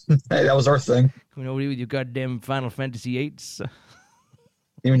 Hey, that was our thing. Coming over here with your goddamn Final Fantasy VIIIs.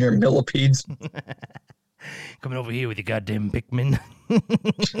 Even your Millipedes. Coming over here with your goddamn Pikmin.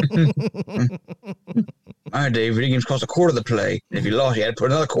 All right, Dave, video games cost $0.25 to play. And if you lost, you had to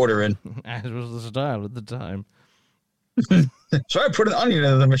put another $0.25 in. As was the style at the time. So I put an onion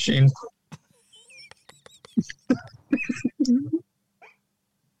in the machine.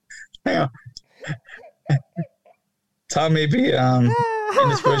 Hang on. Tom may be in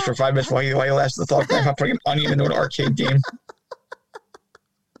this place for 5 minutes while you last the thought about putting an onion into an arcade game.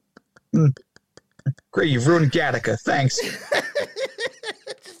 Great, you've ruined Gattaca. Thanks.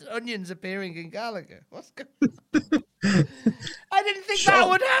 Just onions appearing in Galaga. What's going on? I didn't think that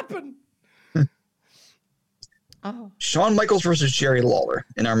would happen. Shawn Michaels versus Jerry Lawler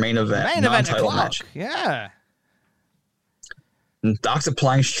in our main event. Non-title match. Yeah. And Doc's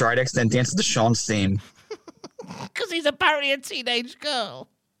applying Stridex, then dances to Shawn's theme. Because he's apparently a teenage girl.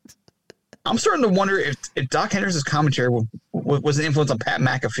 I'm starting to wonder if Doc Henderson's commentary was an influence on Pat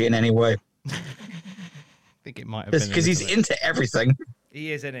McAfee in any way. I think it might have been. Because he's into everything.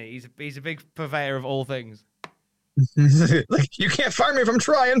 He is, isn't he? He's a big purveyor of all things. Like, you can't fire me if I'm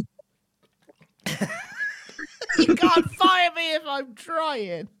trying. You can't fire me if I'm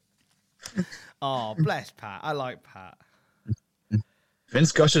trying. Oh, bless Pat. I like Pat.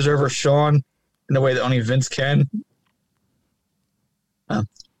 Vince gushes over Shawn in a way that only Vince can.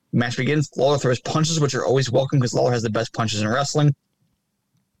 Match begins. Lawler throws punches, which are always welcome because Lawler has the best punches in wrestling.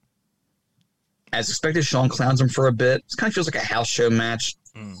 As expected, Shawn clowns him for a bit. This kind of feels like a house show match.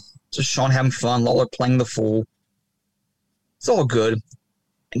 Just Shawn having fun, Lawler playing the fool. It's all good.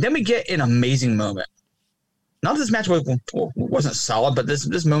 And then we get an amazing moment. Not that this match wasn't solid, but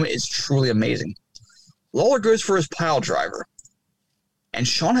this moment is truly amazing. Lawler goes for his pile driver. And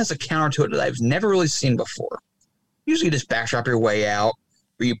Shawn has a counter to it that I've never really seen before. Usually you just backstrap your way out,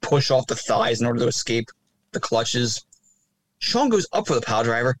 or you push off the thighs in order to escape the clutches. Shawn goes up for the pile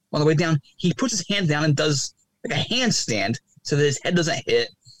driver. On the way down, he puts his hand down and does like a handstand so that his head doesn't hit.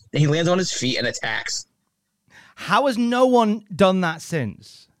 Then he lands on his feet and attacks. How has no one done that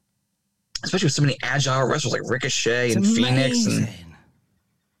since? Especially with so many agile wrestlers like Ricochet and Phoenix. And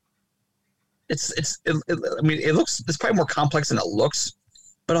it's probably more complex than it looks,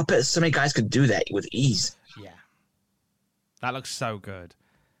 but I'll bet so many guys could do that with ease. Yeah. That looks so good.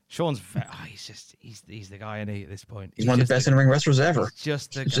 Shawn's he's the guy at this point. He's one of the best in-ring wrestlers ever.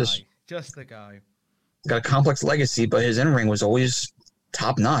 Just the guy. Just the guy. Got a complex legacy, but his in-ring was always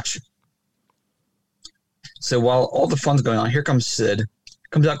top-notch. So while all the fun's going on, here comes Sid.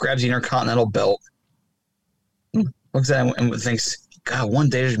 Comes out, grabs the Intercontinental belt. Looks at him and thinks, God, one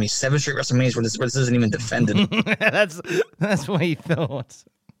day there's going to be 7 straight WrestleManias where this isn't even defended. That's what he thought.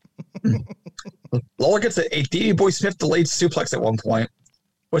 Lawler gets a D.D. Boy Smith delayed suplex at one point,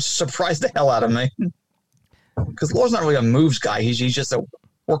 which surprised the hell out of me. Because Lawler's not really a moves guy. He's just a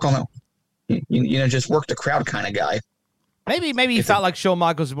work on the, just work the crowd kind of guy. Maybe he felt like Shawn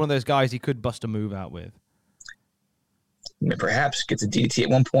Michaels was one of those guys he could bust a move out with. Perhaps gets a DDT at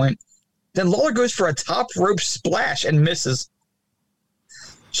one point. Then Lawler goes for a top rope splash and misses.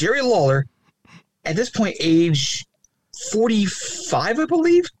 Jerry Lawler, at this point, age 45, I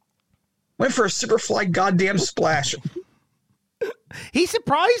believe, went for a Superfly goddamn splash. He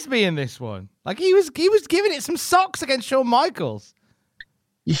surprised me in this one. Like he was giving it some socks against Shawn Michaels.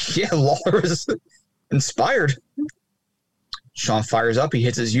 Yeah, Lawler is inspired. Shawn fires up. He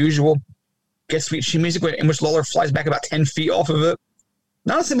hits as usual. Gets sweet sheet music in which Lawler flies back about 10 feet off of it.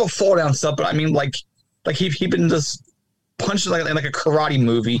 Not a simple fall down stuff, but I mean like he been just punched like a karate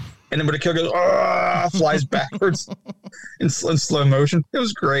movie, and then when the kill goes, flies backwards in slow motion. It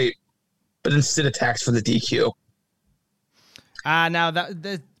was great. But then Sid attacks for the DQ. Now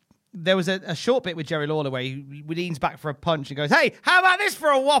there was a short bit with Jerry Lawler where he leans back for a punch and goes, "Hey, how about this for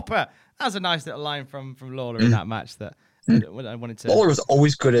a whopper?" That was a nice little line from Lawler in that match that I wanted to. Lawler was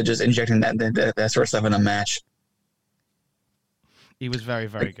always good at just injecting that sort of stuff in a match. He was very,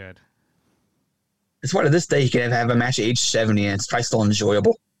 very good. It's why to this day he can have a match at age 70 and it's probably still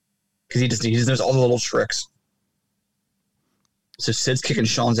enjoyable because he just knows all the little tricks. So Sid's kicking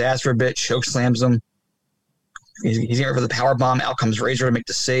Shawn's ass for a bit, choke slams him. He's going for the power bomb. Out comes Razor to make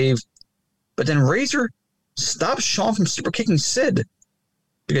the save, but then Razor stops Shawn from super kicking Sid.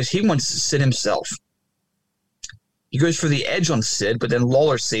 because he wants Sid himself. He goes for the edge on Sid, but then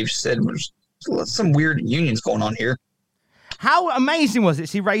Lawler saves Sid. There's some weird unions going on here. How amazing was it to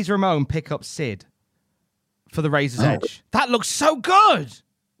see Razor Ramon pick up Sid for the Razor's Edge? That looks so good.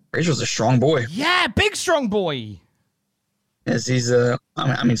 Razor's a strong boy. Yeah, big strong boy. Yes, he's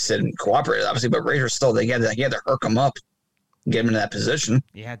Sid cooperated obviously, but Razor still he had to irk him up, get him into that position.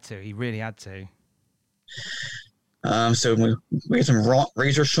 He had to. He really had to. So we get some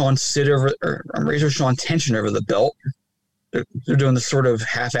Razor Sean Razor Sean tension over the belt. They're doing this sort of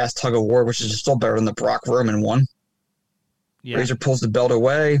half-assed tug of war, which is still better than the Brock Roman one. Yeah. Razor pulls the belt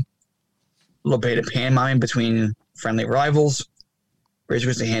away. A little bit of pantomime between friendly rivals. Razor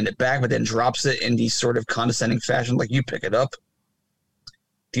goes to hand it back, but then drops it in the sort of condescending fashion, like you pick it up.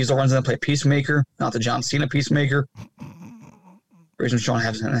 Diesel runs in to play Peacemaker, not the John Cena Peacemaker. Razor and Sean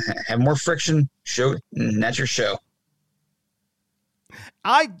have more friction. Show, and that's your show.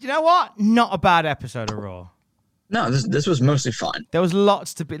 You know what? Not a bad episode of Raw. No, this was mostly fun. There was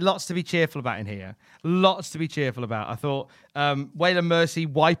lots to be cheerful about in here. Lots to be cheerful about. I thought Waylon Mercy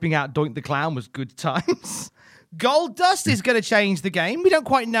wiping out Doink the Clown was good times. Goldust is going to change the game. We don't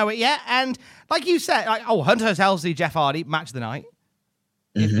quite know it yet. And like you said, Hunter Helmsley, Jeff Hardy, match of the night.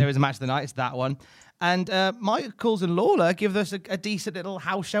 Mm-hmm. If there is a match of the night, it's that one. And Michaels and Lawler give us a decent little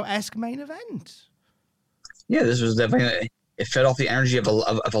house show-esque main event. Yeah, this was definitely... It fed off the energy of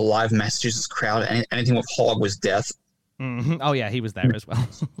a live Massachusetts crowd. Anything with Hog was death. Mm-hmm. Oh, yeah, he was there as well.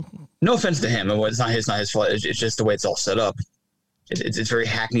 No offense to him. It's not his fault. It's just the way it's all set up. It's very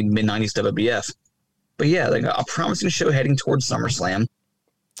hackneyed mid-90s WBF. But yeah, like a promising show heading towards SummerSlam.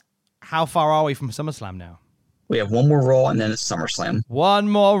 How far are we from SummerSlam now? We have one more Raw, and then it's SummerSlam. One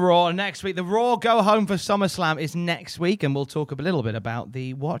more Raw next week. The Raw Go Home for SummerSlam is next week, and we'll talk a little bit about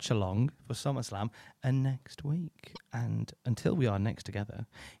the watch-along for SummerSlam next week. And until we are next together,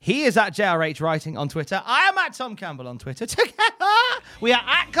 he is at JRH Writing on Twitter. I am at Tom Campbell on Twitter. Together, we are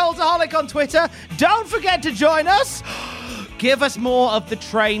at Cultaholic on Twitter. Don't forget to join us. Give us more of the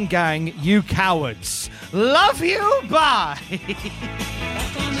Train Gang, you cowards. Love you. Bye.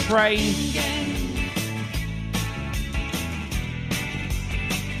 Train Gang.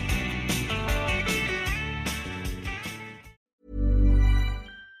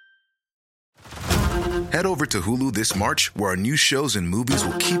 Head over to Hulu this March, where our new shows and movies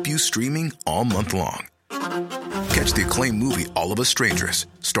will keep you streaming all month long. Catch the acclaimed movie All of Us Strangers,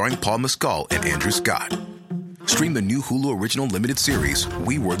 starring Paul Mescal and Andrew Scott. Stream the new Hulu original limited series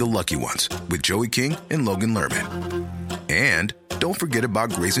We Were the Lucky Ones with Joey King and Logan Lerman. And don't forget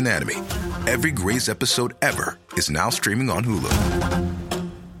about Grey's Anatomy. Every Grey's episode ever is now streaming on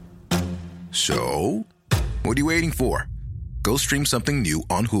Hulu. So, what are you waiting for? Go stream something new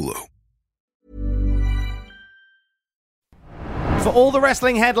on Hulu. For all the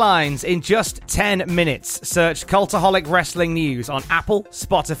wrestling headlines in just 10 minutes, search Cultaholic Wrestling News on Apple,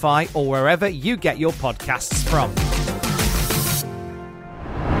 Spotify, or wherever you get your podcasts from.